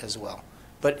possibly as well.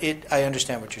 But I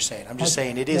understand what you're saying. I'm just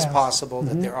saying it is yes. possible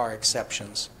that mm-hmm. there are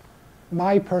exceptions.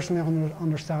 My personal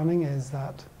understanding is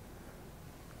that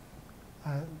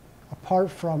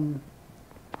apart from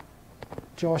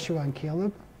Joshua and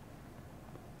Caleb,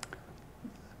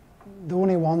 the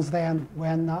only ones then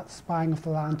when that spying of the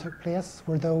land took place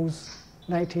were those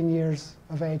 19 years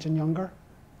of age and younger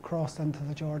crossed into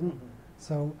the Jordan. Mm-hmm.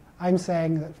 So I'm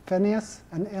saying that Phinehas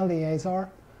and Eleazar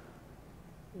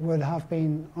would have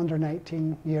been under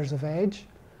 19 years of age.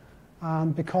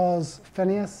 And because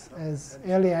Phinehas is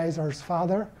Eleazar's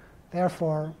father,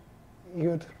 therefore he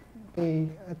would be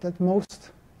at the most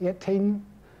 18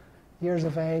 years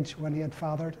of age when he had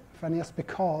fathered Phinehas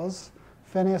because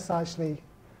Phinehas actually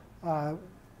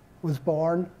was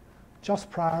born just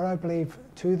prior, I believe,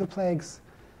 to the plagues.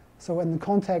 So in the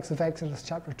context of Exodus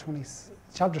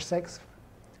chapter 6,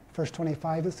 verse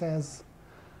 25, it says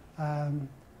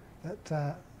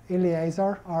that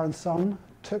Eleazar, Aaron's son,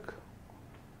 took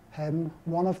him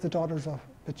one of the daughters of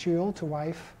Bethuel to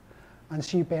wife, and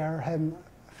she bare him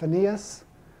Phinehas.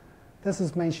 This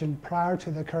is mentioned prior to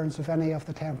the occurrence of any of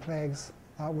the 10 plagues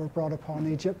that were brought upon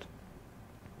Egypt.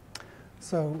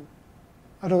 So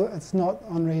it's not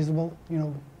unreasonable, you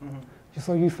know. Mm-hmm.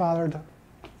 So you fathered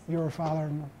your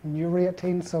father when you were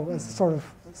 18, so it's sort of,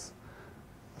 it's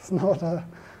not a,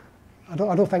 I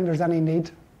don't think there's any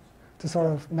need to sort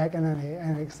of make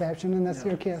any exception in this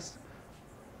here case.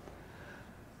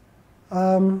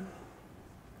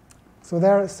 So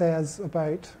there it says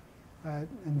about,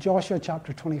 in Joshua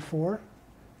chapter 24,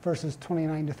 verses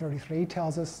 29 to 33,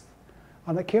 tells us,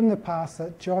 and it came to pass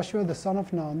that Joshua the son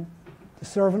of Nun, the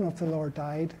servant of the Lord,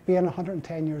 died, being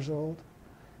 110 years old.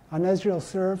 And Israel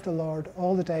served the Lord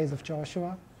all the days of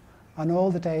Joshua, and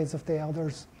all the days of the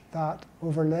elders that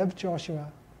overlived Joshua,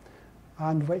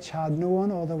 and which had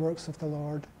known all the works of the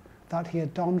Lord that he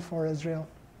had done for Israel.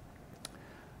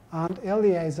 And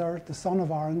Eleazar the son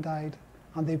of Aaron died,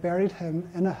 and they buried him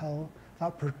in a hill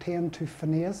that pertained to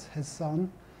Phinehas his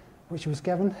son, which was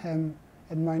given him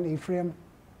in Mount Ephraim.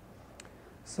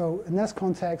 So in this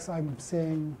context, I'm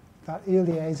saying that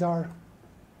Eleazar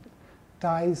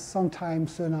dies sometime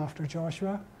soon after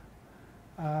Joshua.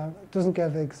 It doesn't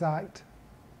give the exact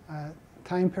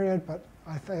time period, but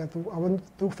I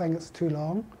don't think it's too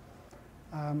long.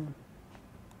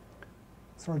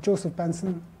 So Joseph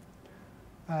Benson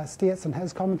states in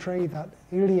his commentary that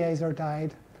Eleazar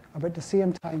died about the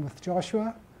same time with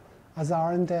Joshua as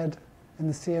Aaron did in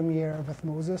the same year with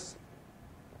Moses.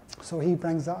 So he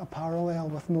brings that a parallel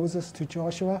with Moses to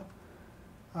Joshua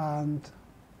and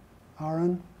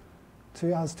Aaron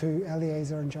as to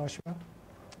Eleazar and Joshua.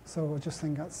 So I just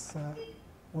think that's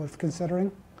worth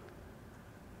considering.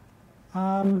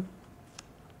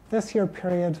 This here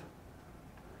period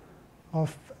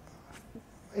of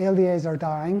Eleazar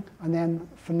dying and then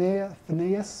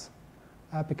Phinehas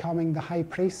becoming the high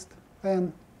priest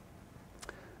then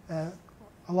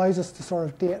allows us to sort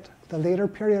of date the later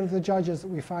period of the Judges that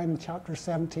we find in chapter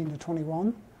 17 to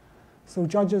 21. So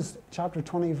Judges chapter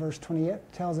 20 verse 28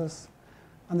 tells us,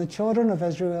 and the children of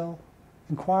Israel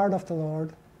inquired of the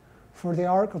Lord, for the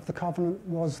ark of the covenant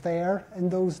was there in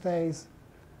those days.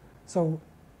 So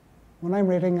when I'm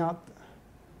reading that,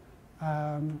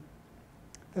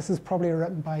 this is probably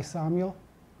written by Samuel,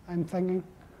 I'm thinking,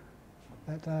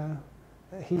 that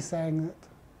he's saying that,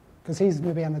 because he's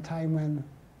maybe in a time when,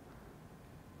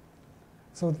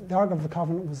 so the ark of the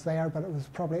covenant was there, but it was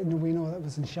probably, we know that it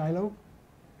was in Shiloh.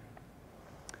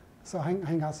 So I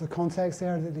think that's the context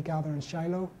there, that they gather in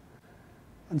Shiloh.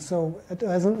 And so it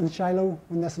isn't in Shiloh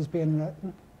when this is being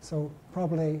written. So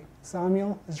probably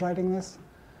Samuel is writing this.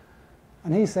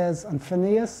 And he says, and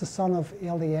Phinehas, the son of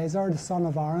Eleazar, the son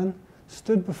of Aaron,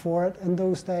 stood before it in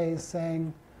those days,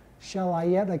 saying, shall I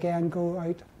yet again go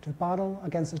out to battle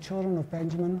against the children of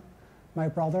Benjamin, my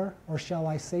brother, or shall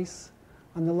I cease?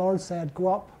 And the Lord said, go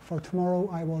up, for tomorrow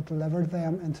I will deliver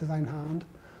them into thine hand.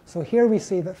 So here we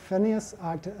see that Phinehas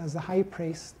acted as the high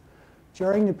priest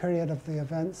during the period of the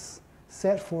events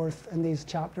set forth in these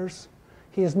chapters.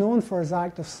 He is known for his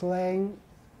act of staying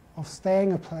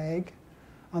a plague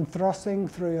and thrusting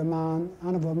through a man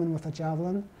and a woman with a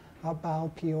javelin at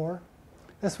Baal Peor.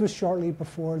 This was shortly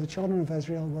before the children of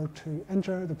Israel were to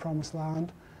enter the promised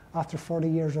land after 40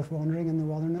 years of wandering in the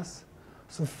wilderness.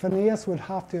 So Phinehas would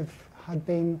have to have had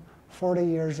been 40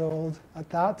 years old at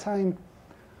that time.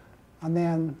 And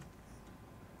then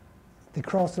they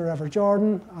cross the River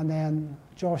Jordan, and then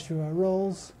Joshua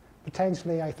rules,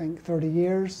 potentially, I think, 30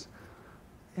 years.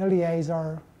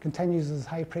 Eleazar continues as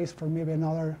high priest for maybe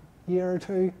another year or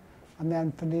two, and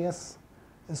then Phinehas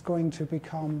is going to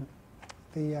become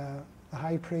the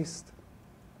high priest.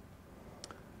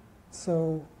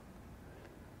 So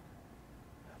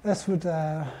this would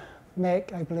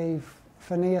make, I believe,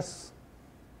 Phinehas,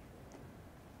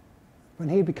 when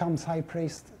he becomes high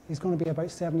priest, he's going to be about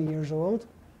 70 years old.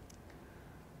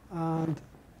 And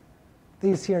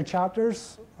these here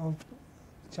chapters of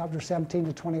chapter 17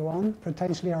 to 21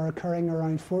 potentially are occurring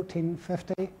around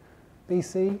 1450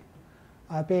 BC,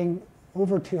 being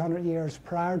over 200 years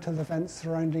prior to the events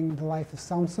surrounding the life of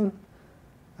Samson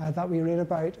that we read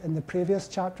about in the previous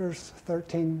chapters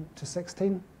 13 to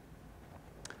 16.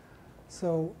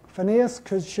 So Phinehas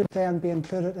should then be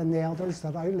included in the elders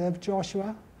that outlived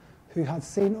Joshua, who had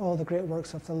seen all the great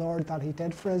works of the Lord that he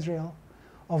did for Israel,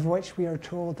 of which we are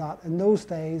told that in those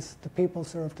days the people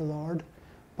served the Lord.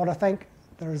 But I think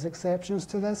there's exceptions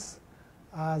to this,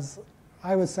 as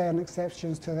I would say an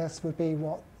exception to this would be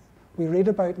what we read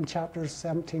about in chapters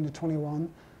 17 to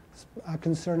 21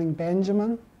 concerning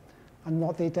Benjamin and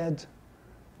what they did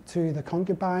to the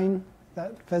concubine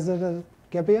that visited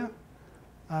Gibeah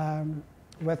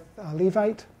with a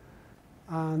Levite,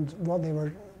 and what they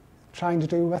were trying to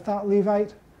do with that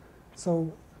Levite.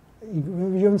 So you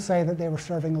wouldn't say that they were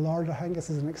serving the Lord. I think this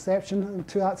is an exception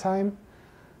to that time.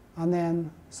 And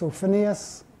then, so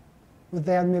Phinehas would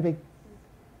then maybe,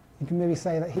 you can maybe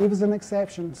say that he was an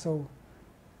exception. So,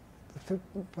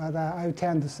 but I would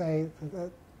tend to say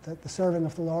that the serving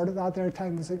of the Lord at that there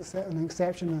time was an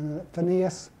exception, and that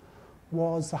Phinehas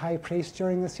was the high priest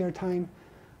during this year time,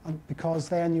 and because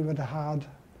then you would have had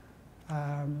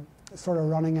sort of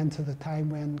running into the time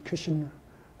when Cushan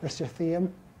Rishathaim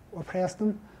oppressed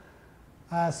them.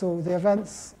 So the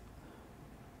events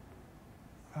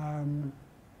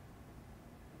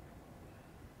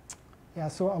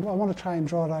so I want to try and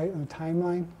draw it out in a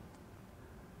timeline.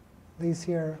 These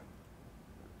here,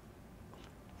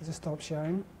 I'll just stop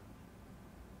sharing.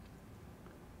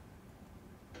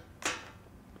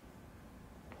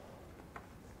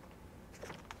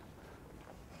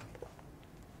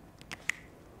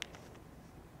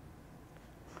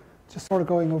 Just sort of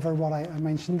going over what I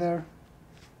mentioned there.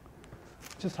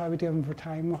 Just how we doing for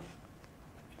time?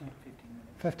 15 minutes.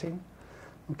 15?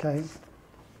 Okay.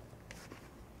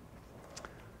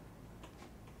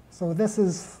 So this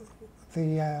is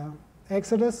the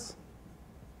Exodus.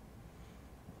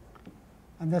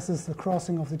 And this is the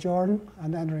crossing of the Jordan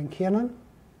and entering Canaan.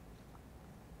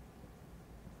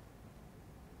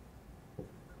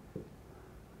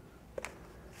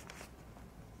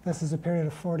 This is a period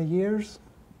of 40 years.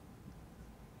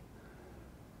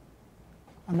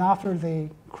 And after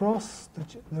they cross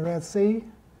the Red Sea,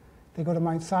 they go to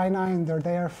Mount Sinai, and they're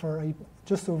there for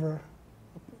just over,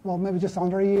 well, maybe just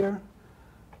under a year.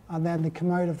 And then they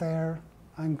come out of there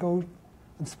and go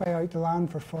and spy out the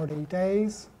land for 40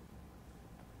 days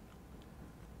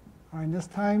around this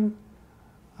time.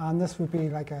 And this would be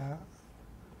like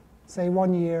say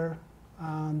 1 year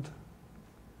and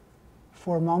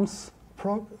 4 months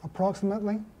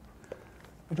approximately.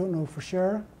 We don't know for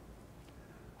sure.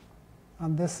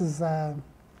 And this is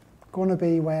going to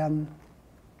be when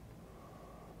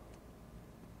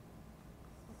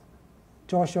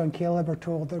Joshua and Caleb are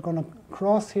told they're going to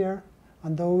cross here,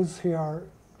 and those who are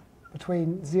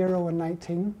between 0 and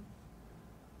 19,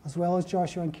 as well as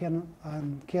Joshua and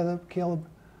Caleb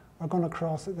are going to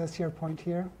cross at this here point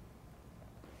here.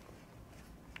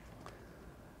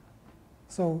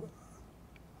 So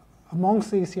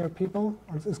amongst these here people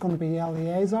is going to be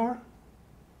Eleazar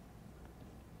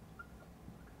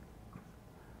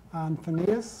and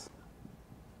Phinehas.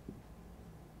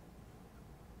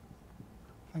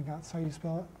 I think that's how you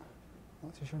spell it.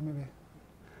 Not too sure, maybe.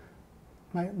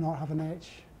 Might not have an H,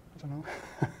 I don't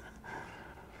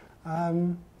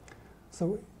know.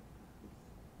 So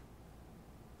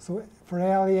for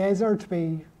Eleazar to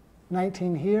be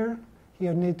 19 here, he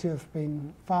would need to have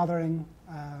been fathering,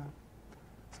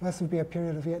 so this would be a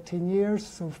period of 18 years.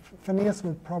 So Phinehas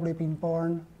would probably have been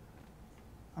born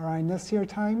around this year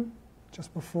time,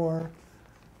 just before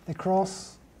they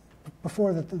cross,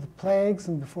 before the plagues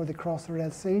and before they cross the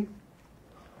Red Sea.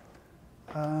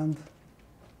 And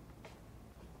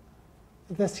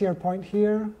this here point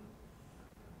here,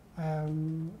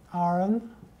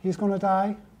 Aaron, he's going to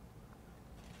die.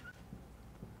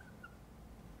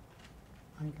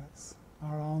 I think that's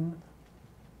Aaron.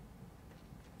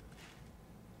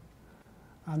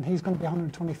 And he's going to be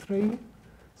 123.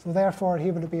 So therefore,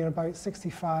 he would have been about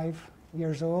 65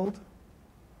 years old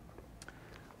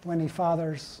when he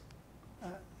fathers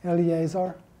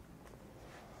Eleazar.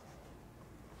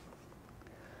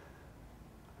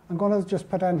 I'm going to just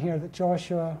put in here that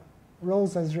Joshua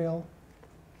rules Israel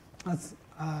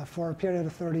for a period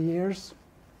of 30 years.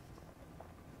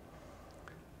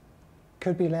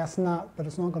 Could be less than that, but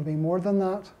it's not going to be more than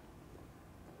that.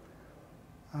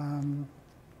 And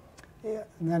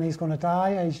then he's going to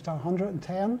die aged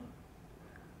 110.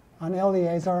 And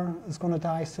Eleazar is going to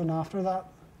die soon after that.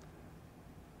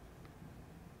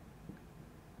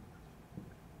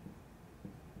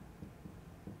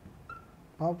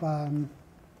 But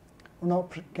we're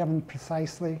not given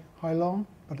precisely how long,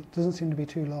 but it doesn't seem to be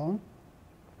too long.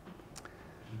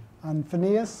 And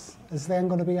Phinehas is then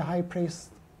going to be a high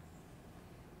priest,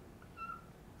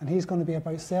 and he's going to be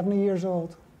about 70 years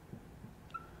old.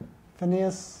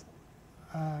 Phinehas,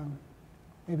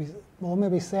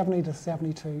 maybe 70 to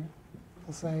 72,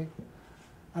 we'll say.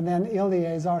 And then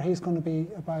Eleazar, he's going to be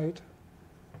about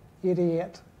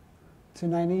 88 to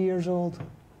 90 years old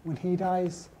when he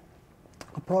dies,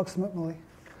 approximately.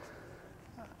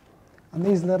 And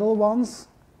these little ones,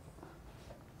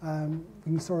 we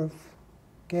can sort of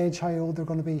gauge how old they're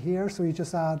going to be here. So you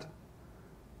just add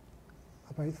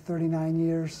about 39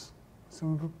 years,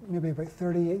 so maybe about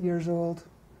 38 years old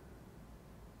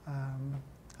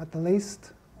at the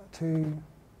least, to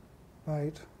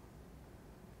about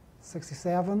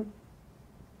 67.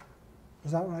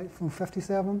 Is that right? From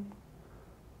 57,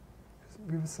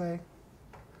 we would say,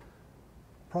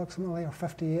 approximately, or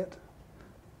 58.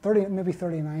 30, maybe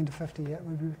 39 to 58,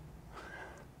 maybe.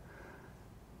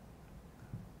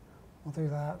 We'll do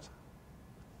that.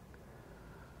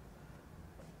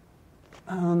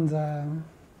 And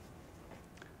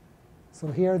so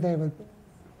here they would,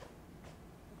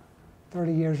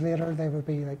 30 years later, they would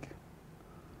be like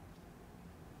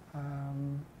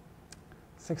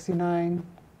 69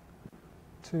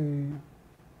 to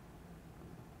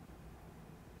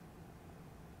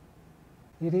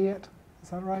 88. Is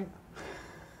that right?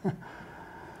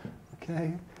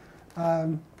 Okay.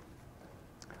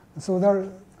 So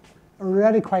they're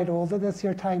already quite old at this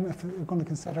here time if we're going to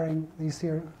considering these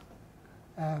here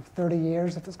 30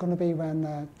 years, if it's going to be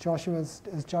when Joshua is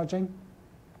judging.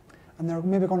 And they're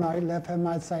maybe going to outlive him,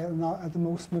 I'd say, not at the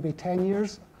most maybe 10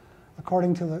 years,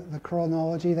 according to the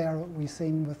chronology there we've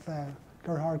seen with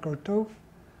Gerhard Gertov,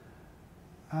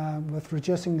 with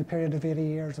reducing the period of 80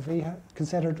 years of Ehud,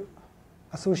 considered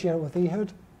associated with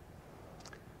Ehud.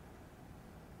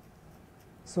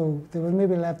 So they would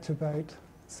maybe live to about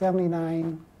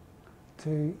 79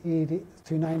 to 80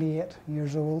 to 98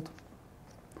 years old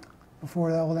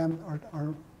before all of them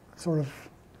are sort of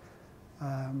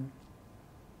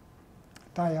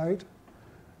die out.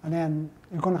 And then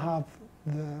you're going to have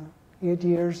the 8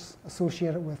 years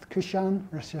associated with Cushan,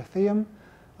 Rishathaim,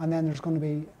 and then there's going to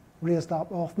be raised up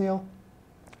Othniel.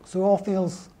 So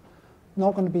Othniel's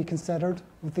not going to be considered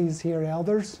with these here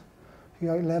elders who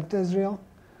outlived Israel.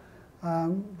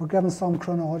 We're given some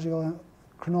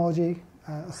chronology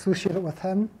associated with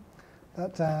him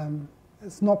that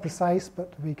it's not precise,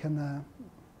 but we can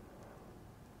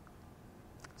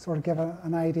sort of give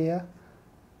an idea.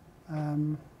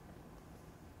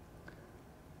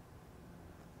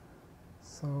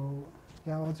 So,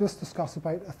 yeah, I'll just discuss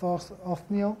about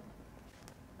Othniel.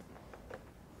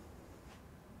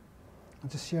 I'll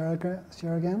just share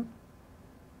again.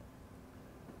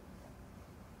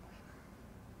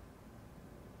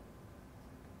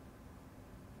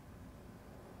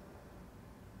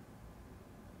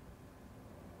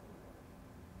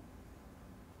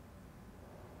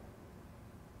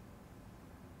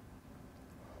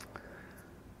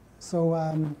 So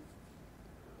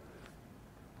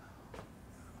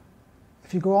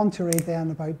if you go on to read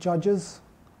then about Judges,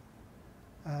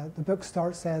 the book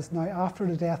says, "Now after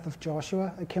the death of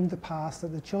Joshua, it came to pass that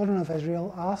the children of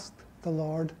Israel asked the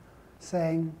Lord,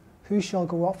 saying, 'Who shall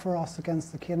go up for us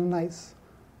against the Canaanites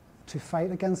to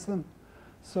fight against them?'"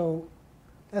 So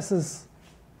this is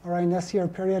around this year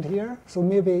period here. So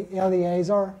maybe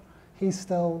Eleazar, he's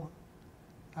still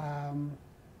the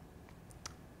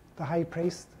high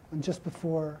priest, and just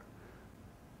before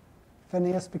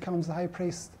Phinehas becomes the high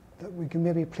priest, that we can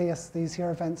maybe place these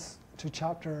here events to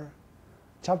chapter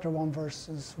 1,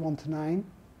 verses 1 to 9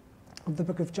 of the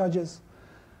book of Judges.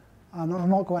 And I'll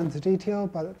not go into detail,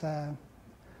 but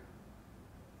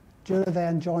Judah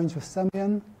then joins with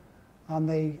Simeon, and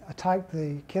they attack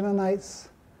the Canaanites,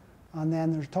 and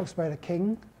then there talks about a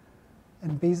king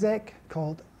in Bezek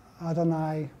called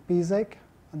Adonai Bezek,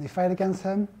 and they fight against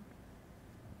him.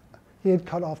 He had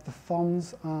cut off the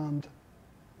thumbs and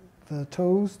the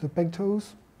toes, the big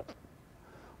toes,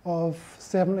 of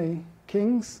 70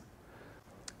 kings,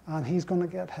 and he's going to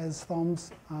get his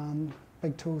thumbs and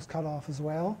big toes cut off as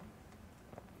well.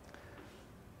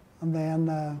 And then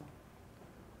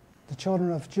the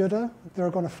children of Judah,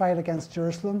 they're going to fight against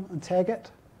Jerusalem and take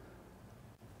it,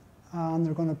 and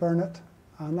they're going to burn it.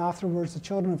 And afterwards, the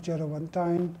children of Judah went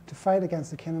down to fight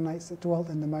against the Canaanites that dwelt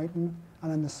in the mountain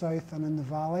and in the south and in the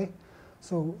valley.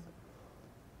 So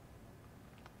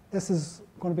this is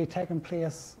going to be taking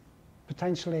place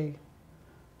potentially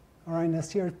around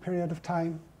this year period of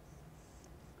time,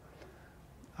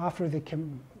 after they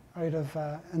came out of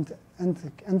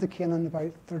into Canaan,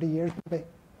 about 30 years maybe.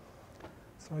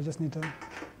 So I just need to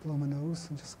blow my nose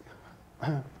and just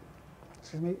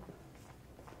excuse me.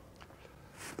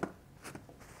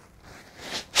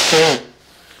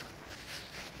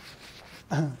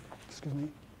 Excuse me.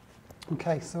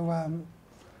 Okay, so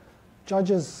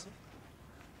Judges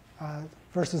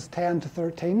verses 10 to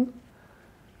 13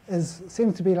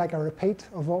 seems to be like a repeat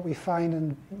of what we find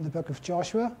in the book of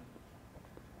Joshua.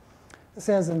 It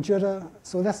says in Judah,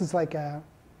 so this is like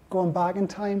going back in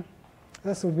time.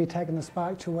 This would be taking us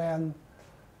back to when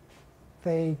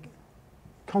they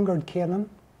conquered Canaan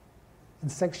in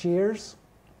 6 years.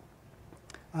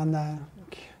 And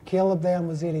Caleb then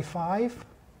was 85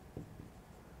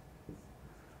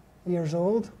 years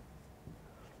old.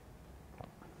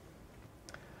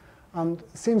 And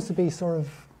it seems to be sort of,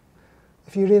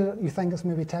 if you read it, you think it's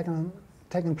maybe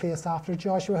taking place after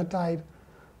Joshua had died,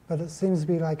 but it seems to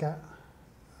be like a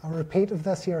repeat of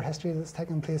this year history that's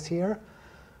taking place here.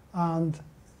 And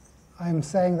I'm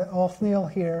saying that Othniel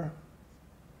here,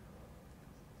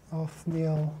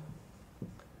 Othniel,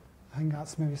 I think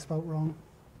that's maybe spelled wrong.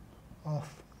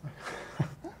 N-I-E-L.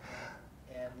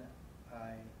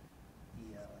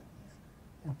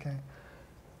 Okay.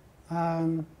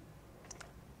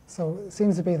 So it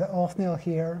seems to be that Othniel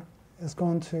here is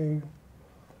going to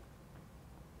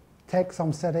take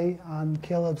some city, and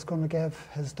Caleb's going to give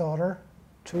his daughter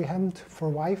to him for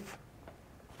wife.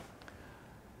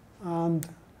 And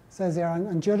it says there,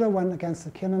 and Judah went against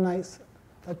the Canaanites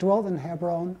that dwelt in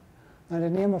Hebron. Now the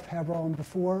name of Hebron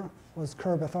before was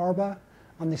Kirjath Arba,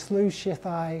 and they slew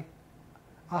Shethai,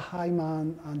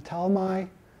 Ahiman, and Talmai,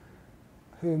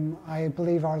 whom I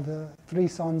believe are the 3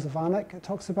 sons of Anak it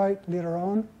talks about later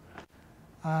on.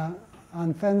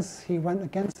 And thence he went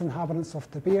against the inhabitants of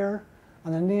Debir,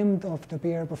 and the name of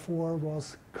Debir before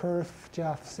was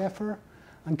Kirjath Sepher.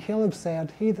 And Caleb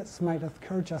said, he that smiteth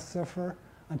Kirjath Sepher,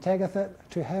 and taketh it,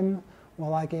 to him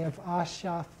will I give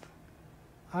Achsah,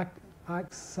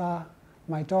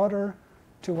 my daughter,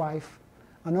 to wife.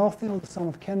 And Othniel, the son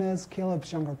of Kenaz,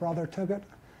 Caleb's younger brother, took it,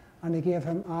 and he gave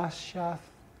him Achsah,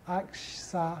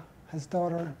 his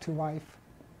daughter, to wife.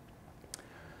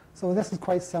 So this is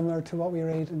quite similar to what we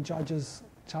read in Joshua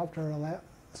chapter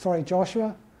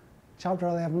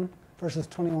 11, verses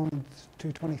 21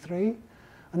 to 23.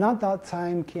 And at that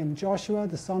time came Joshua,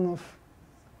 and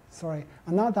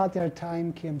at that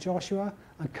time came Joshua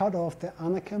and cut off the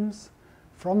Anakims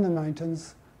from the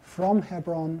mountains, from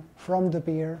Hebron, from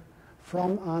Debir,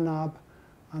 from Anab,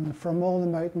 and from all the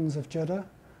mountains of Judah,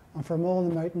 and from all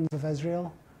the mountains of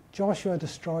Israel. Joshua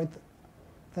destroyed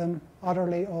them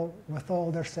utterly with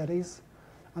all their cities,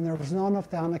 and there was none of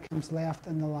the Anakims left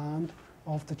in the land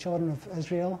of the children of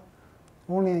Israel.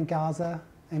 Only in Gaza,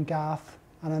 in Gath,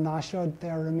 and in Ashdod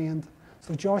there remained.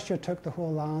 So Joshua took the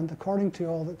whole land, according to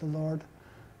all that the Lord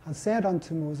had said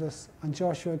unto Moses, and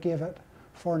Joshua gave it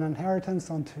for an inheritance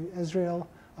unto Israel,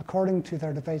 according to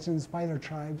their divisions by their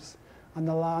tribes, and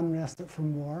the land rested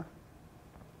from war.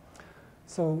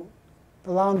 So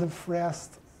the land of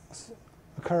rest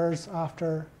occurs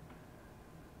after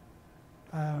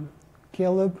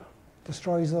Caleb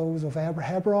destroys those of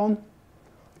Hebron,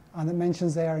 and it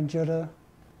mentions there in Judah,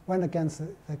 went against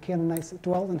the Canaanites that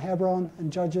dwelt in Hebron,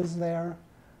 and Judges there,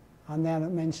 and then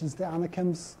it mentions the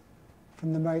Anakims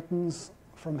from the mountains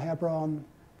from Hebron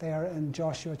there in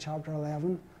Joshua chapter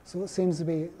 11. So it seems to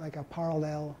be like a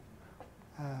parallel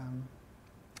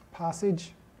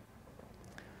passage.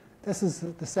 This is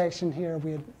the section here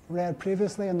we had read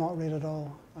previously and not read it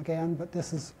all again, but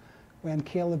this is when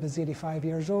Caleb is 85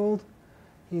 years old.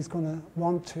 He's going to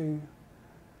want to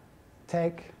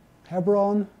take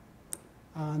Hebron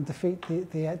and defeat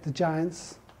the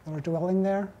giants that are dwelling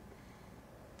there.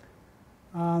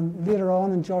 And later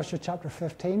on in Joshua chapter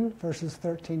 15, verses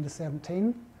 13 to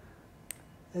 17,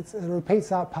 it repeats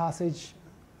that passage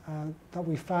that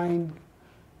we find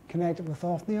connected with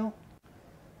Othniel.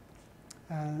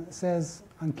 It says,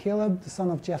 and Caleb, the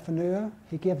son of Jephunneh,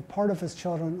 he gave a part of his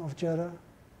children of Judah.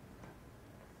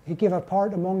 He gave a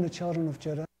part among the children of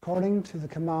Judah, according to the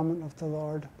commandment of the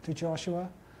Lord to Joshua,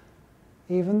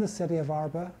 even the city of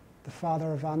Arba, the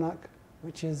father of Anak,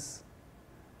 which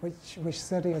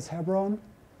city is Hebron.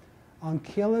 And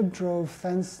Caleb drove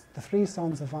thence the 3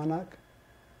 sons of Anak,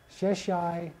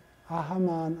 Sheshai,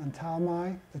 Ahiman, and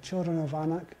Talmai, the children of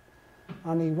Anak.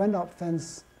 And he went up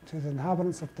thence to the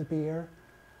inhabitants of Debir,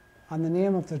 and the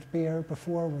name of the Debir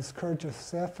before was Kirjath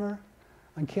Sepher.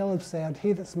 And Caleb said,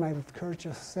 he that smiteth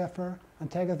Kirjath Sepher,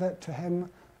 and taketh it, to him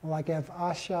will I give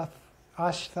Achsah,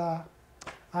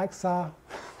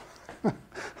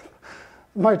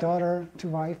 my daughter, to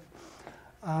wife.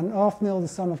 And Othniel, the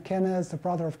son of Kenaz, the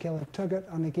brother of Caleb, took it,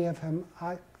 and he gave him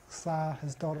Achsah,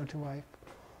 his daughter, to wife.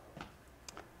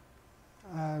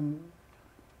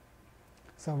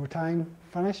 So we're time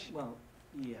finish? Well,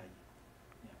 yeah.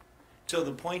 So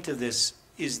the point of this,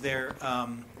 is there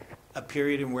a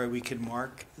period in where we can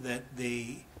mark that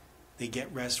they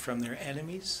get rest from their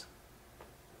enemies?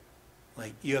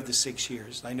 Like, you have the 6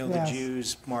 years. I know Yes. the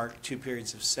Jews mark 2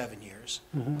 periods of 7 years,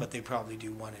 Mhm. but they probably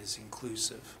do one as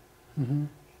inclusive. Mhm.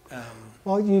 Um,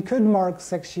 Well, you could mark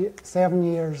 7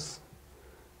 years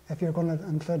if you're going to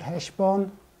include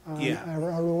Heshbon and Yeah.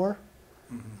 Aroer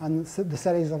mhm. and the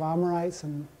cities of Amorites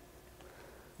and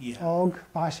Yeah. Og,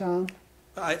 Bashan.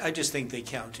 I just think they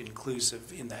count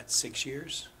inclusive in that 6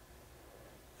 years.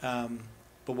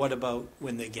 But what about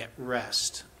when they get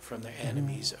rest from their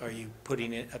enemies? Are you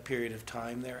putting it a period of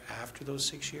time there after those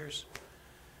 6 years?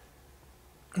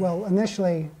 Well,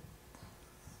 initially,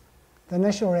 the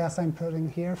initial rest I'm putting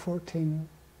here,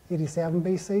 1487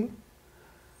 BC.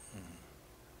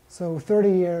 So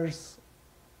 30 years,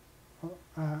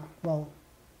 well,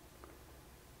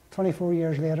 24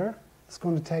 years later, it's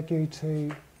going to take you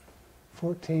to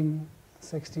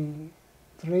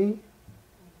 1463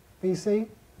 BC.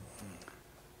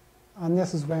 And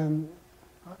this is when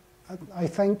I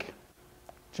think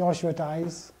Joshua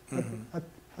dies, Mhm.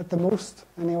 at the most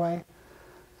anyway.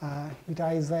 He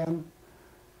dies then.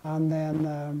 And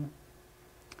then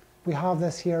we have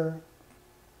this here,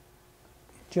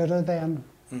 Judah then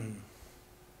Mhm.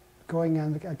 going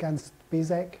in against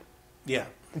Bezek, Yeah.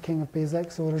 the king of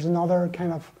Bezek. So there's another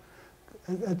kind of,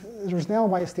 there's an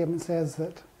White statement says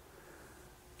that,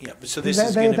 Yeah, but so this They-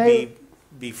 is they- going to they- be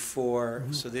before,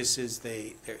 Mhm. so this is,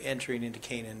 they're entering into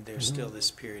Canaan, there's Mhm. still this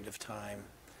period of time.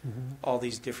 All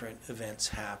these different events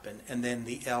happen. And then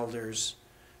the elders,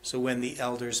 so when the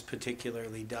elders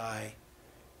particularly die,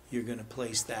 you're going to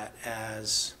place that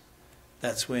as,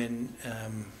 that's when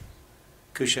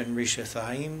Cushan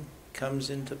Rishathaim comes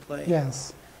into play?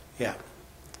 yes, Yeah.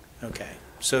 Okay.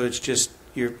 So it's just,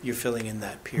 you're filling in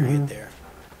that period Mhm. there.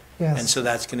 yes. And so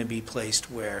that's going to be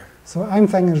placed where? So I'm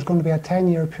thinking there's going to be a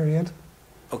 10-year period,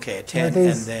 Okay, a 10,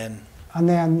 these- and then, and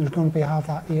then there's going to be have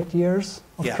that 8 years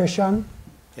of Yeah. Cushan.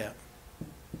 yeah.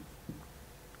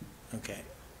 Okay.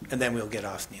 And then we'll get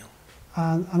Othniel.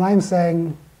 And I'm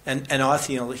saying, And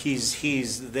Othniel,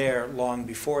 he's there long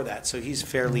before that, so he's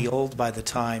fairly old by the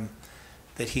time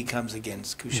that he comes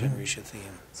against Cushan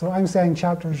Rishathaim. so I'm saying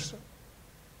chapters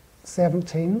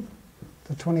 17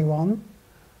 to 21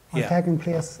 are Yeah. taking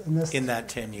place in this, In that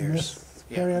 10 in years. this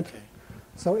Yeah, period. okay.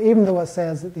 So even though it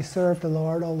says that they served the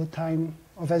Lord all the time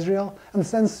of Israel, in a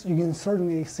sense you can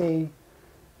certainly see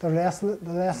the rest of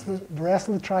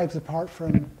the tribes apart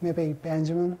from maybe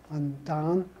Benjamin and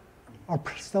Dan are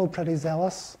still pretty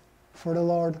zealous for the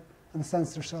Lord in the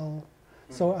sense they're still.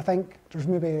 So I think there's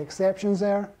maybe exceptions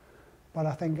there, but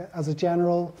I think as a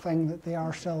general thing that they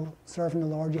are still serving the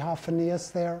Lord. You have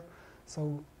Phinehas there,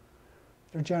 so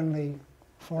they're generally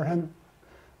for him.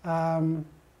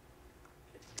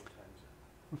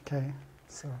 Okay,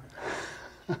 so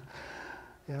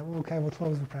yeah, okay, we'll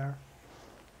close with prayer.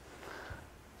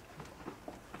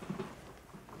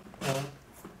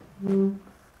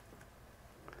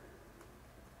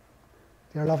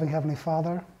 Dear loving Heavenly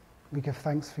Father, we give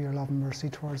thanks for your love and mercy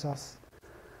towards us.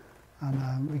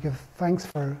 And we give thanks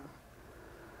for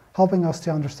helping us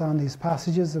to understand these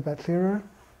passages a bit clearer.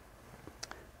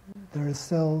 There is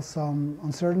still some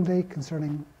uncertainty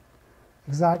concerning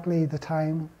exactly the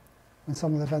time when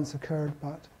some of the events occurred,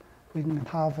 but we can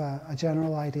have a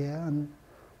general idea, and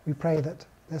we pray that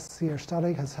this year's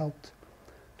study has helped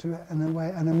to, in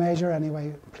a measure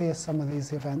anyway, place some of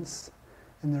these events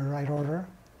in their right order.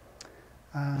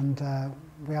 And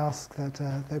we ask that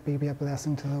there be a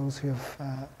blessing to those who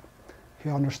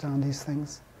understand these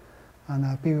things.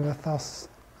 And be with us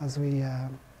as we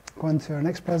go into our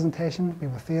next presentation. Be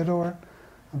with Theodore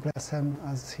and bless him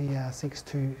as he seeks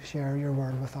to share your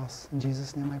word with us. In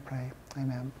Jesus' name I pray.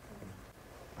 Amen.